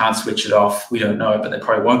probably can't switch it off. We don't know, but they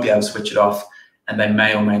probably won't be able to switch it off, and they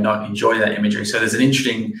may or may not enjoy that imagery. So there's an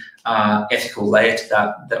interesting ethical layer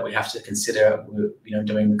to that we have to consider,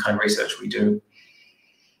 doing the kind of research we do.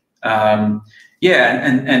 And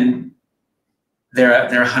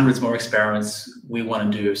there are hundreds more experiments we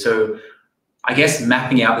want to do. So I guess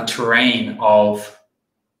mapping out the terrain of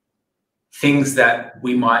things that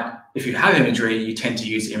we might, if you have imagery, you tend to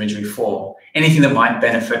use imagery for. Anything that might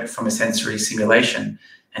benefit from a sensory simulation,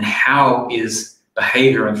 and how is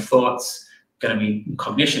behavior and thoughts going to be,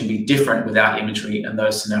 cognition be different without imagery in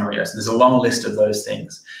those scenarios. And there's a long list of those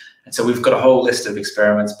things. And so we've got a whole list of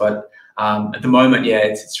experiments, but at the moment,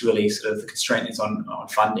 it's really sort of the constraint is on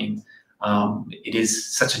funding. It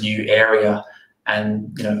is such a new area,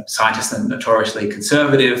 and scientists are notoriously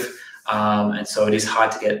conservative, and so it is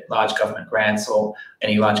hard to get large government grants or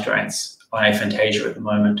any large grants on aphantasia at the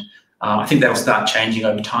moment. I think that will start changing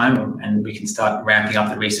over time, and we can start ramping up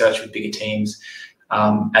the research with bigger teams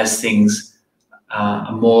as things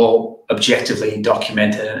are more objectively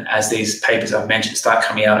documented, and as these papers I've mentioned start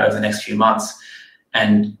coming out over the next few months,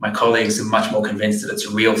 and my colleagues are much more convinced that it's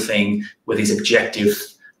a real thing with these objective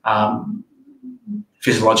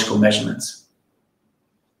physiological measurements.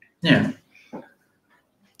 Yeah.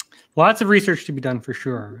 Lots of research to be done for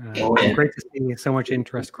sure. Great to see so much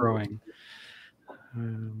interest growing.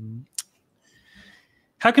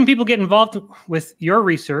 How can people get involved with your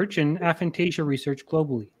research and aphantasia research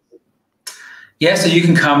globally? Yeah, so you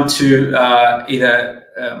can come to either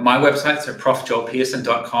my website, so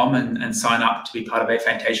profjoelpearson.com, and sign up to be part of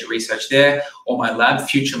aphantasia research there, or my lab,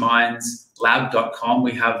 futureminds.lab.com.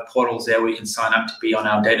 We have portals there where you can sign up to be on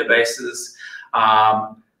our databases.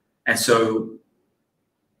 And so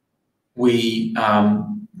we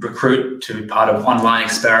recruit to be part of online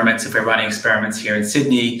experiments. If we're running experiments here in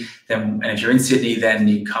Sydney, and if you're in Sydney, then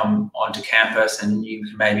you come onto campus and you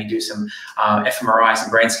can maybe do some fMRI, some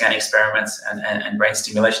brain scanning experiments and brain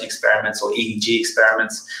stimulation experiments or EEG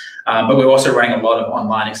experiments. But we're also running a lot of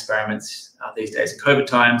online experiments these days in COVID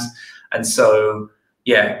times. And so,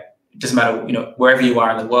 it doesn't matter, wherever you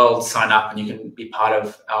are in the world, sign up and you can be part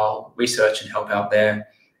of our research and help out there.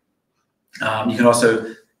 You can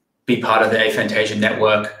also be part of the Aphantasia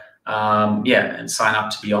Network, and sign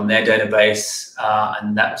up to be on their database,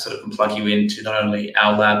 and that sort of can plug you into not only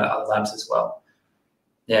our lab, but other labs as well.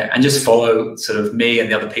 And just follow sort of me and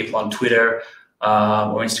the other people on Twitter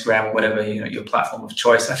or Instagram or whatever, your platform of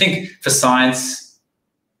choice. I think for science,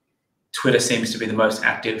 Twitter seems to be the most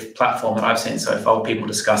active platform that I've seen so far, people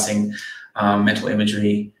discussing mental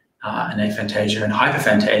imagery and aphantasia and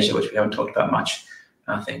hyperphantasia, which we haven't talked about much,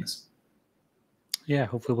 things. Yeah,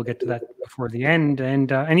 hopefully we'll get to that before the end.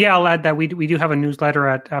 And I'll add that we do have a newsletter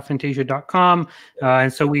at aphantasia.com.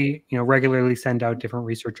 And so we regularly send out different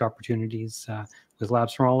research opportunities with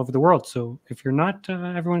labs from all over the world. So if you're not,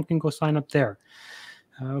 everyone can go sign up there.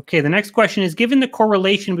 Okay, the next question is, given the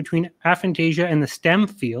correlation between aphantasia and the STEM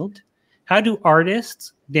field, how do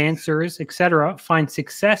artists, dancers, etc. find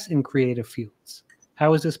success in creative fields?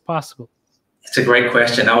 How is this possible? It's a great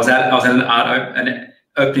question. I was at an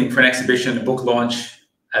opening for an exhibition, a book launch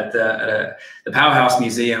at the Powerhouse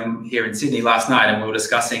Museum here in Sydney last night, and we were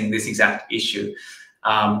discussing this exact issue.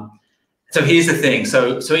 So here's the thing.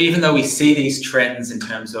 So even though we see these trends in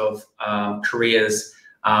terms of careers,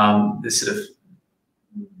 this sort of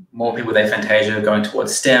more people with aphantasia going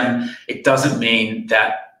towards STEM, it doesn't mean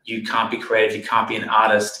that you can't be creative, you can't be an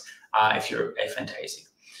artist if you're aphantasic.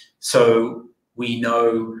 So we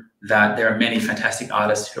know that there are many fantastic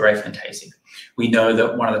artists who are aphantasic. We know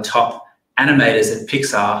that one of the top animators at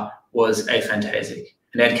Pixar was aphantasic.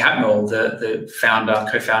 And Ed Catmull, the founder,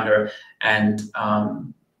 co-founder, and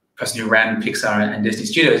person who ran Pixar and Disney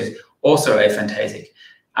Studios, is also aphantasic.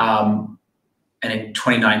 And in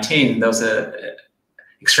 2019, there was a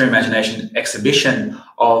Extreme Imagination exhibition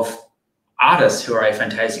of artists who are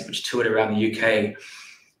aphantasic, which toured around the UK.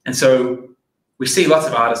 And so we see lots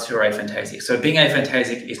of artists who are aphantasic. So being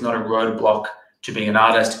aphantasic is not a roadblock to being an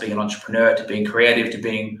artist, to being an entrepreneur, to being creative, to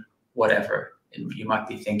being whatever you might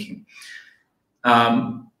be thinking.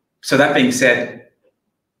 So that being said,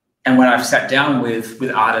 and when I've sat down with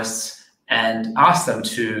artists and asked them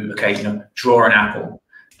to, okay, you know, draw an apple,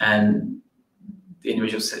 and the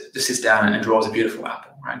individual just sits down and draws a beautiful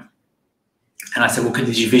apple, right? And I said, well,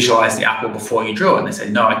 did you visualize the apple before you drew it? And they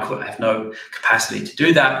said, no, I have no capacity to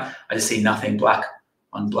do that. I just see nothing black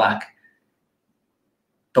on black.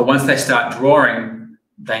 But once they start drawing,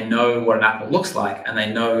 they know what an apple looks like, and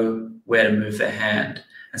they know where to move their hand.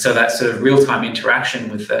 And so that sort of real-time interaction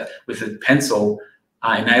with the pencil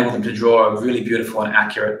enabled them to draw a really beautiful and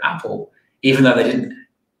accurate apple, even though they didn't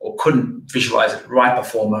or couldn't visualize it right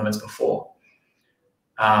before, moments before.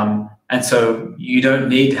 And so you don't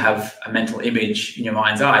need to have a mental image in your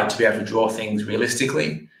mind's eye to be able to draw things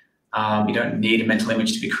realistically. You don't need a mental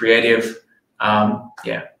image to be creative.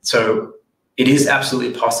 Yeah, so it is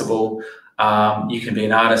absolutely possible. You can be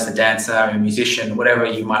an artist, a dancer, a musician, whatever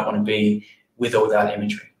you might want to be, with or without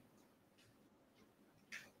imagery.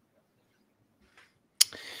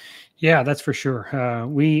 Yeah, that's for sure.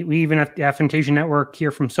 We even at the Aphantasia Network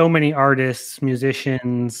hear from so many artists,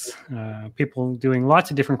 musicians, people doing lots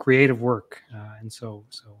of different creative work, and so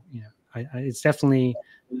you know, it's definitely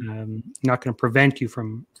not going to prevent you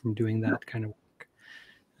from doing that kind of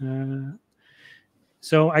work.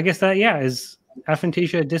 So I guess that, yeah, is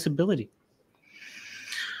aphantasia a disability?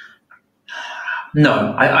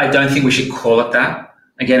 No, I don't think we should call it that.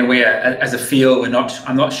 Again, we are, as a field,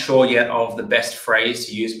 I'm not sure yet of the best phrase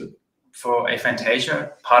to use for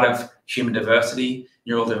aphantasia, part of human diversity,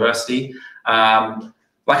 neural diversity. Like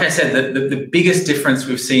I said, the biggest difference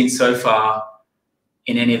we've seen so far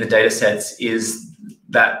in any of the data sets is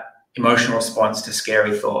that emotional response to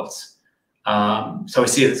scary thoughts. So we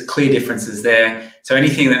see there's clear differences there. So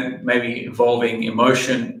anything that may be involving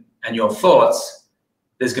emotion and your thoughts,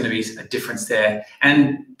 there's going to be a difference there.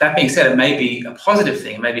 And that being said, it may be a positive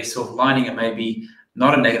thing, it may be a silver lining, it may be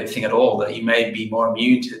not a negative thing at all, that you may be more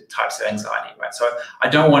immune to types of anxiety, right? So I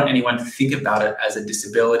don't want anyone to think about it as a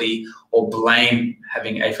disability or blame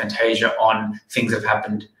having aphantasia on things that have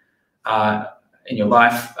happened in your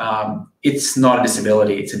life. It's not a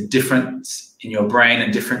disability. It's a difference in your brain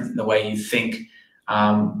and different in the way you think,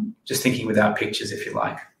 just thinking without pictures, if you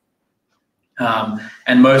like.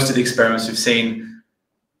 And most of the experiments we've seen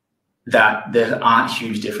that there aren't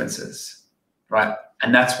huge differences, right?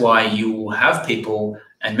 And that's why you will have people,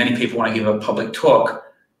 and many people want to give a public talk,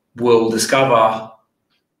 will discover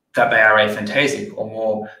that they are aphantasic,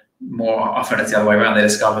 or more often it's the other way around. They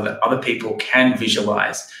discover that other people can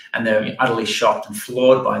visualize, and they're utterly shocked and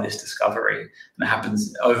floored by this discovery. And it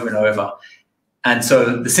happens over and over. And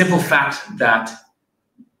so the simple fact that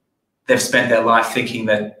they've spent their life thinking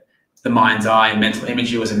that the mind's eye and mental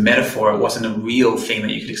imagery was a metaphor, it wasn't a real thing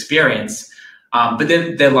that you could experience. But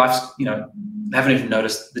then their lives, you know, they haven't even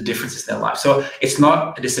noticed the differences in their life. So it's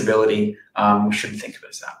not a disability. We shouldn't think of it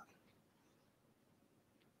as that.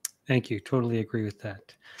 Thank you. Totally agree with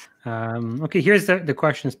that. Okay, here's the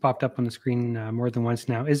question that's popped up on the screen more than once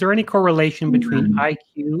now. Is there any correlation between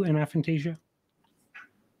IQ and aphantasia?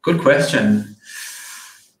 Good question.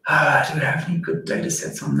 Do we have any good data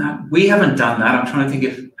sets on that? We haven't done that. I'm trying to think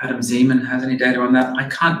if Adam Zeman has any data on that.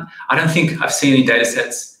 I don't think I've seen any data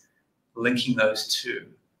sets linking those two.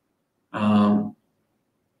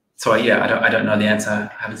 So yeah, I don't know the answer.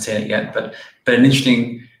 I haven't seen it yet, but an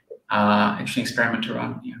interesting experiment to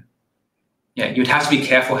run. Yeah, you'd have to be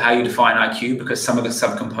careful how you define IQ, because some of the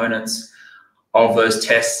subcomponents of those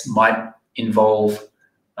tests might involve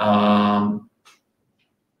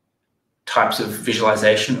types of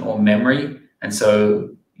visualization or memory, and so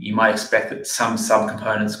you might expect that some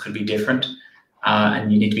subcomponents could be different,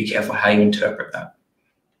 and you need to be careful how you interpret that.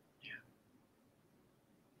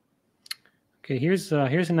 Okay, here's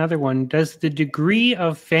another one. Does the degree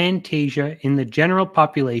of aphantasia in the general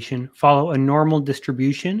population follow a normal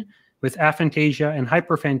distribution, with aphantasia and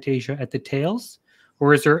hyperphantasia at the tails,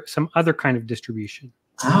 or is there some other kind of distribution?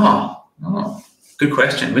 Oh, good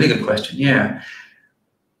question. Really good question. Yeah.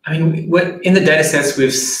 I mean, in the data sets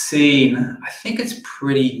we've seen, I think it's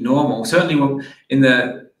pretty normal. Certainly in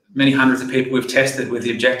the many hundreds of people we've tested with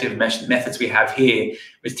the objective methods we have here,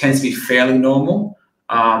 which tends to be fairly normal,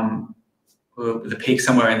 with a peak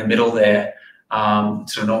somewhere in the middle there,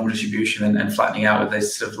 sort of normal distribution and flattening out with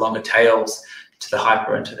these sort of longer tails to the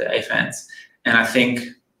hyper and to the aphants. And I think,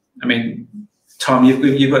 I mean, Tom,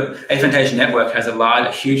 you've got Aphantasia Network has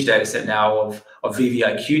a huge data set now of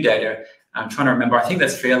VVIQ data. I'm trying to remember. I think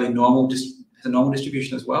that's fairly normal, just a normal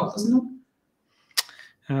distribution as well, doesn't it?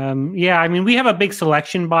 Yeah, I mean, we have a big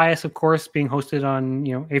selection bias, of course, being hosted on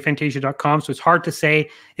aphantasia.com. So it's hard to say,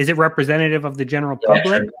 is it representative of the general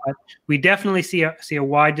public? Sure. But we definitely see a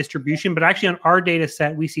wide distribution. But actually, on our data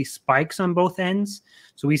set, we see spikes on both ends.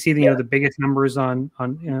 So we see the biggest numbers on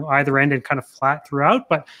either end and kind of flat throughout.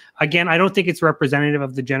 But again, I don't think it's representative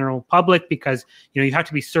of the general public because you have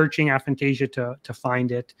to be searching aphantasia to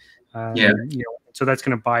find it. So that's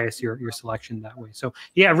going to bias your selection that way. So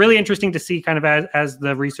yeah, really interesting to see kind of as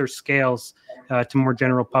the research scales to more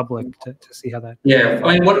general public to see how that. Yeah,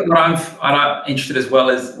 I mean, what I'm interested as well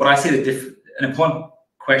is what I see an important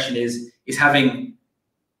question is having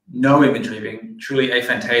no imagery, being truly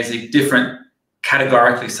aphantasic, different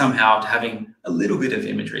categorically somehow to having a little bit of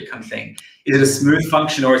imagery kind of thing. Is it a smooth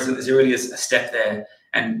function or is there really a step there?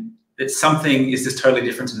 And that something is just totally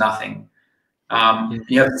different to nothing.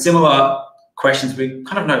 You have similar questions. We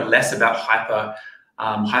kind of know less about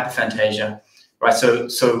hyperphantasia, right?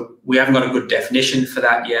 So we haven't got a good definition for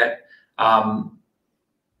that yet.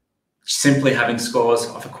 Simply having scores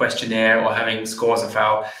of a questionnaire or having scores of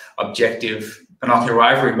our objective binocular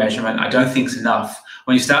rivalry measurement, I don't think is enough.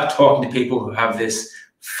 When you start talking to people who have this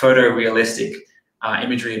photorealistic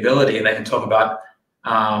imagery ability, and they can talk about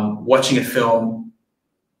watching a film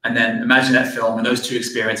and then imagine that film and those two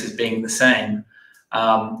experiences being the same,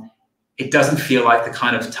 it doesn't feel like the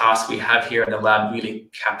kind of task we have here in the lab really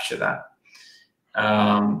capture that.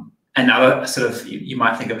 And other sort of, you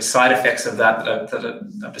might think of side effects of that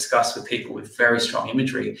I've discussed with people with very strong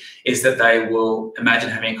imagery, is that they will imagine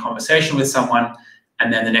having a conversation with someone,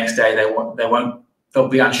 and then the next day they'll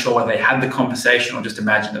be unsure whether they had the conversation or just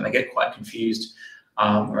imagined it, and they get quite confused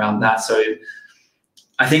around that. So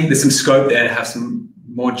I think there's some scope there to have some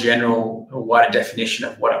more general or wider definition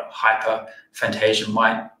of what a hyperphantasia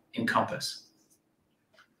might encompass.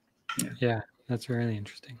 Yeah, that's really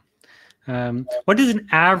interesting. What does an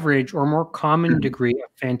average or more common degree of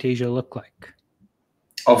phantasia look like?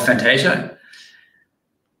 Of phantasia?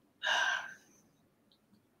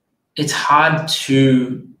 It's hard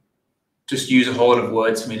to just use a whole lot of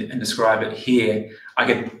words for me and describe it here. I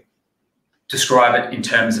could describe it in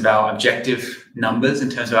terms of our objective numbers, in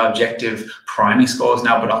terms of our objective priming scores,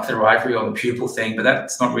 now binocular rivalry or the pupil thing, but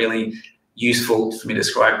that's not really useful for me to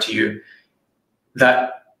describe to you.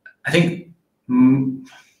 That, I think,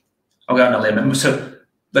 I'll go on a limb. So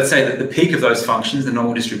let's say that the peak of those functions, the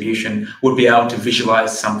normal distribution, would be able to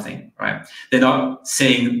visualize something, right? They're not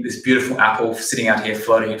seeing this beautiful apple sitting out here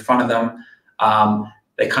floating in front of them.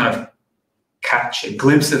 They kind of catch a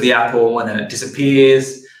glimpse of the apple and then it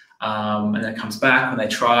disappears, and then it comes back when they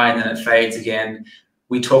try, and then it fades again.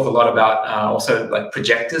 We talk a lot about also like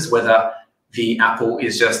projectors, whether the apple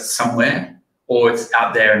is just somewhere or it's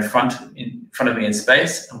out there in front of me in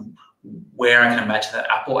space, and where I can imagine that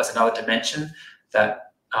apple as another dimension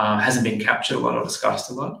that hasn't been captured a lot or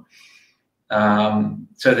discussed a lot.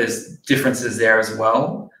 So there's differences there as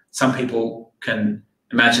well. Some people can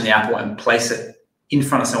imagine the apple and place it in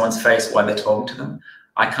front of someone's face while they're talking to them.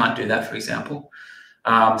 I can't do that, for example.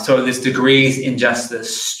 So there's degrees in just the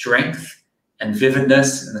strength and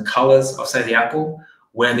vividness and the colors of, say, the apple,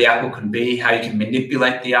 where the apple can be, how you can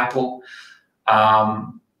manipulate the apple.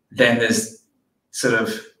 Then there's sort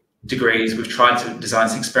of degrees. We've tried to design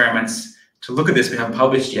some experiments to look at this. We haven't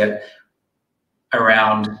published yet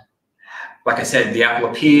around, like I said, the apple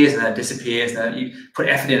appears and then it disappears, and then you put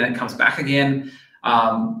effort in and it comes back again.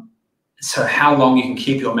 So how long you can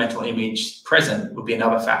keep your mental image present would be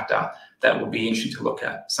another factor that would be interesting to look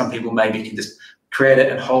at. Some people maybe can just create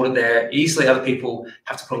it and hold it there easily. Other people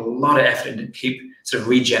have to put a lot of effort in to keep sort of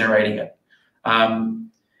regenerating it.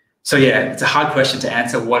 So yeah, it's a hard question to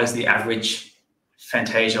answer. What is the average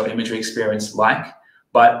phantasia or imagery experience like?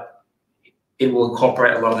 But it will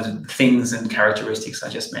incorporate a lot of the things and characteristics I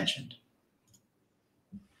just mentioned.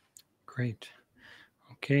 Great.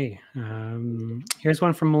 Okay. Here's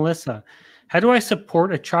one from Melissa. How do I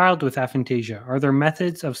support a child with aphantasia? Are there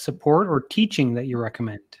methods of support or teaching that you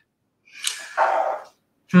recommend?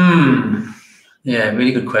 Yeah,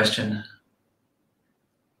 really good question.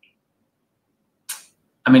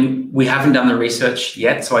 I mean, we haven't done the research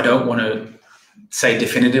yet, so I don't want to say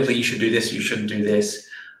definitively you should do this, you shouldn't do this.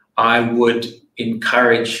 I would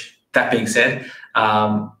encourage, that being said,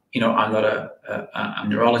 you know, I'm not I'm a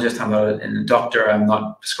neurologist, I'm not a doctor, I'm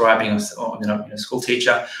not prescribing, or I'm not a school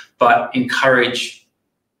teacher, but encourage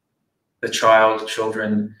the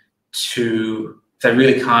children to, if they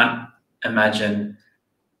really can't imagine,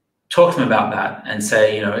 talk to them about that and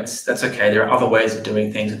say, you know, that's okay. There are other ways of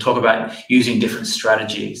doing things, and talk about using different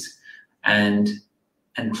strategies and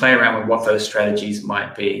play around with what those strategies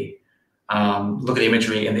might be. Look at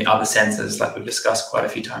imagery and the other senses, like we've discussed quite a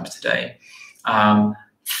few times today.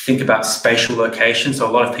 Think about spatial location. So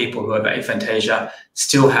a lot of people who have aphantasia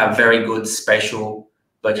still have very good spatial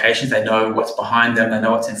locations. They know what's behind them. They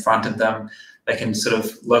know what's in front of them. They can sort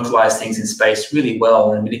of localize things in space really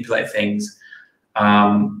well and manipulate things,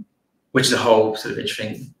 which is a whole sort of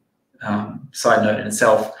interesting side note in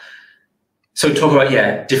itself. So talk about,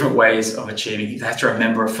 yeah, different ways of achieving. If they have to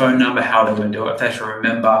remember a phone number, how are they going to do it? If they have to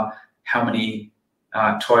remember how many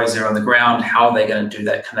toys are on the ground, how are they going to do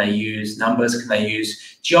that? Can they use numbers? Can they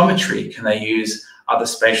use geometry? Can they use other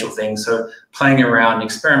spatial things? So playing around,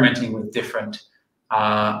 experimenting with different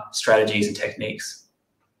strategies and techniques.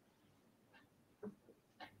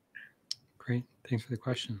 Great, thanks for the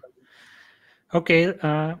question. Okay,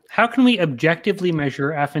 how can we objectively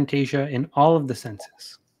measure aphantasia in all of the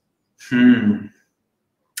senses?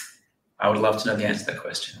 I would love to know the answer to that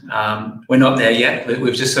question. We're not there yet.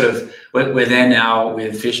 We've just sort of, we're there now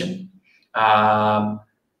with vision.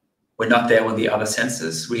 We're not there with the other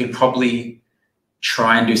senses. We can probably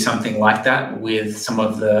try and do something like that with some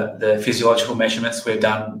of the physiological measurements we've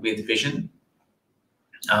done with vision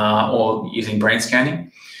or using brain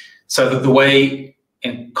scanning. So the way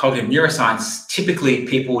in cognitive neuroscience, typically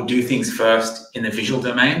people do things first in the visual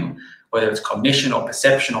domain, whether it's cognition or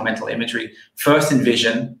perception or mental imagery, first in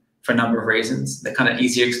vision for a number of reasons. They're kind of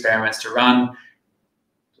easier experiments to run.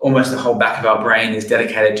 Almost the whole back of our brain is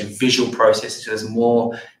dedicated to visual processes. So there's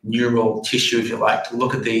more neural tissue, if you like, to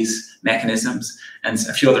look at these mechanisms and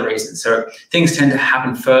a few other reasons. So things tend to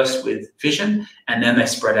happen first with vision and then they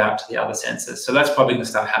spread out to the other senses. So that's probably going to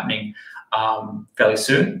start happening fairly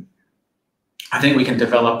soon. I think we can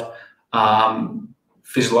develop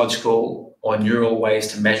physiological or neural ways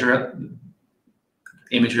to measure it,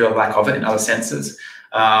 imagery or lack of it in other senses.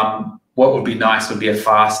 What would be nice would be a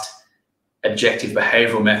fast, objective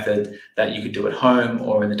behavioral method that you could do at home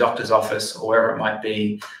or in the doctor's office or wherever it might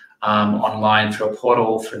be, online through a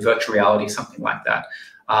portal, through virtual reality, something like that.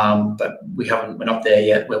 But we're not there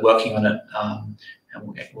yet. We're working on it,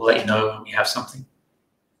 and we'll let you know when we have something.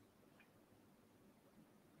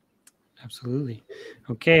 Absolutely.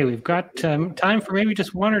 Okay, we've got time for maybe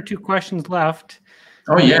just one or two questions left.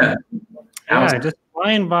 Oh, yeah. Yeah, just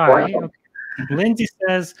flying by. Okay. Lindsay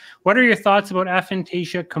says, what are your thoughts about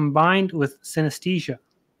aphantasia combined with synesthesia?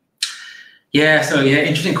 Yeah, so yeah,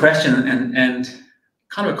 interesting question and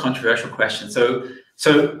kind of a controversial question. So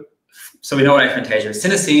we know what aphantasia is.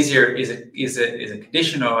 Synesthesia is a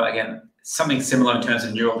condition, or again, something similar in terms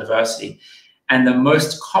of neural diversity. And the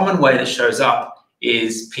most common way that shows up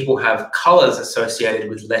is people have colors associated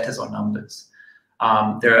with letters or numbers.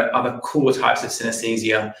 There are other cooler types of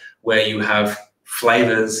synesthesia where you have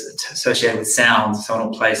flavors associated with sounds. Someone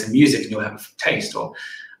will play some music and you'll have taste, or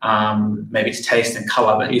maybe it's taste and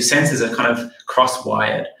color, but your senses are kind of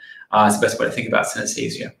cross-wired. It's the best way to think about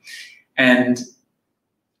synesthesia. And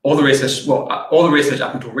all the research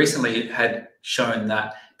up until recently had shown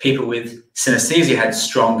that people with synesthesia had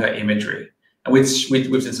stronger imagery. And we've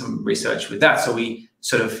done some research with that. So we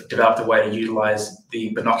sort of developed a way to utilize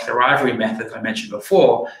the binocular ivory method that I mentioned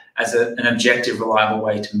before as an objective, reliable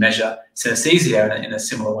way to measure synesthesia in a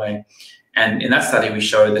similar way. And in that study, we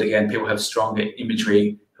showed that, again, people have stronger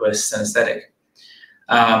imagery who are synesthetic.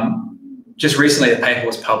 Just recently, the paper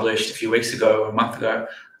was published a few weeks ago, or a month ago,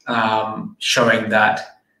 showing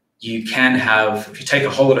that you can have, if you take a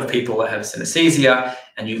whole lot of people that have synesthesia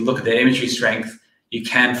and you look at their imagery strength, you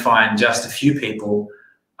can find just a few people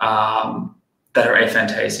that are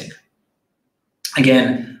aphantasic.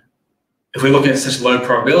 Again, if we're looking at such low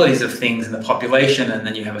probabilities of things in the population, and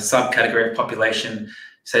then you have a subcategory of population,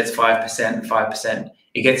 say it's 5%, 5%,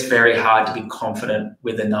 it gets very hard to be confident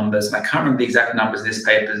with the numbers. And I can't remember the exact numbers in this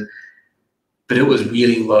paper, but it was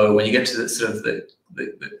really low. When you get to the sort of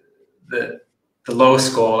the lowest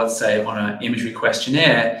score, let's say, on an imagery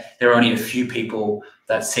questionnaire, there are only a few people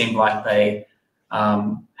that seemed like they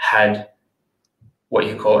had what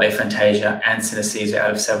you call aphantasia and synesthesia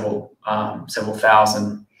out of several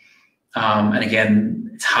thousand. And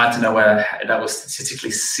again, it's hard to know whether that was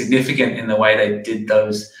statistically significant in the way they did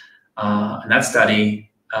those in that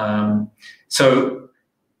study. So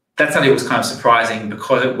that study was kind of surprising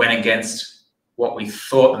because it went against what we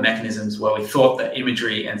thought the mechanisms were. We thought that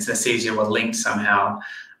imagery and synesthesia were linked somehow.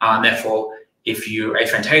 And therefore, if you're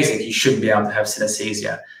aphantasic, you shouldn't be able to have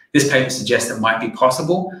synesthesia. This paper suggests it might be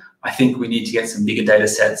possible. I think we need to get some bigger data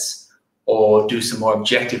sets or do some more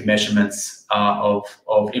objective measurements of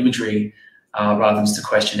imagery rather than just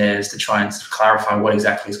questionnaires to try and sort of clarify what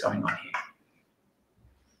exactly is going on here.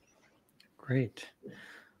 Great.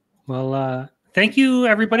 Well, thank you,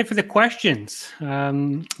 everybody, for the questions.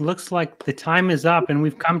 Looks like the time is up and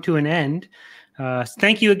we've come to an end.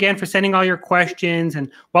 Thank you again for sending all your questions.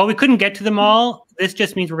 And while we couldn't get to them all, this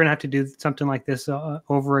just means we're going to have to do something like this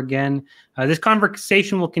over again. This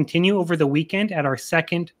conversation will continue over the weekend at our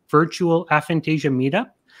second virtual Aphantasia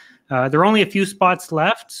meetup. There are only a few spots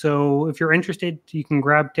left, so if you're interested, you can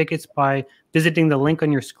grab tickets by visiting the link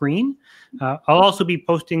on your screen. I'll also be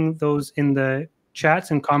posting those in the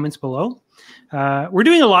chats and comments below. We're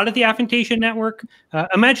doing a lot at the Aphantasia Network.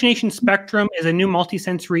 Imagination Spectrum is a new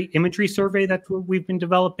multisensory imagery survey that we've been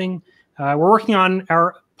developing. We're working on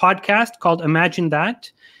our podcast called Imagine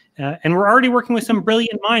That. And we're already working with some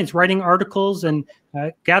brilliant minds, writing articles and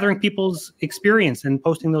gathering people's experience and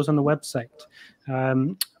posting those on the website.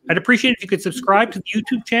 I'd appreciate it if you could subscribe to the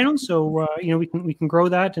YouTube channel so we can grow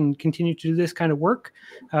that and continue to do this kind of work.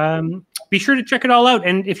 Be sure to check it all out.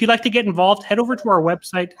 And if you'd like to get involved, head over to our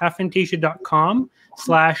website,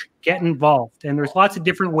 aphantasia.com/get-involved. And there's lots of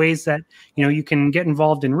different ways that you can get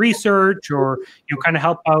involved in research or kind of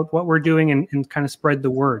help out what we're doing and kind of spread the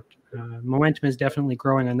word. Momentum is definitely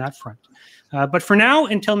growing on that front. But for now,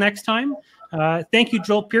 until next time, thank you,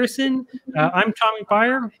 Joel Pearson. I'm Tom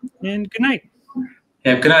Ebeyer, and good night.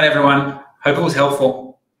 Yeah, good night, everyone. Hope it was helpful.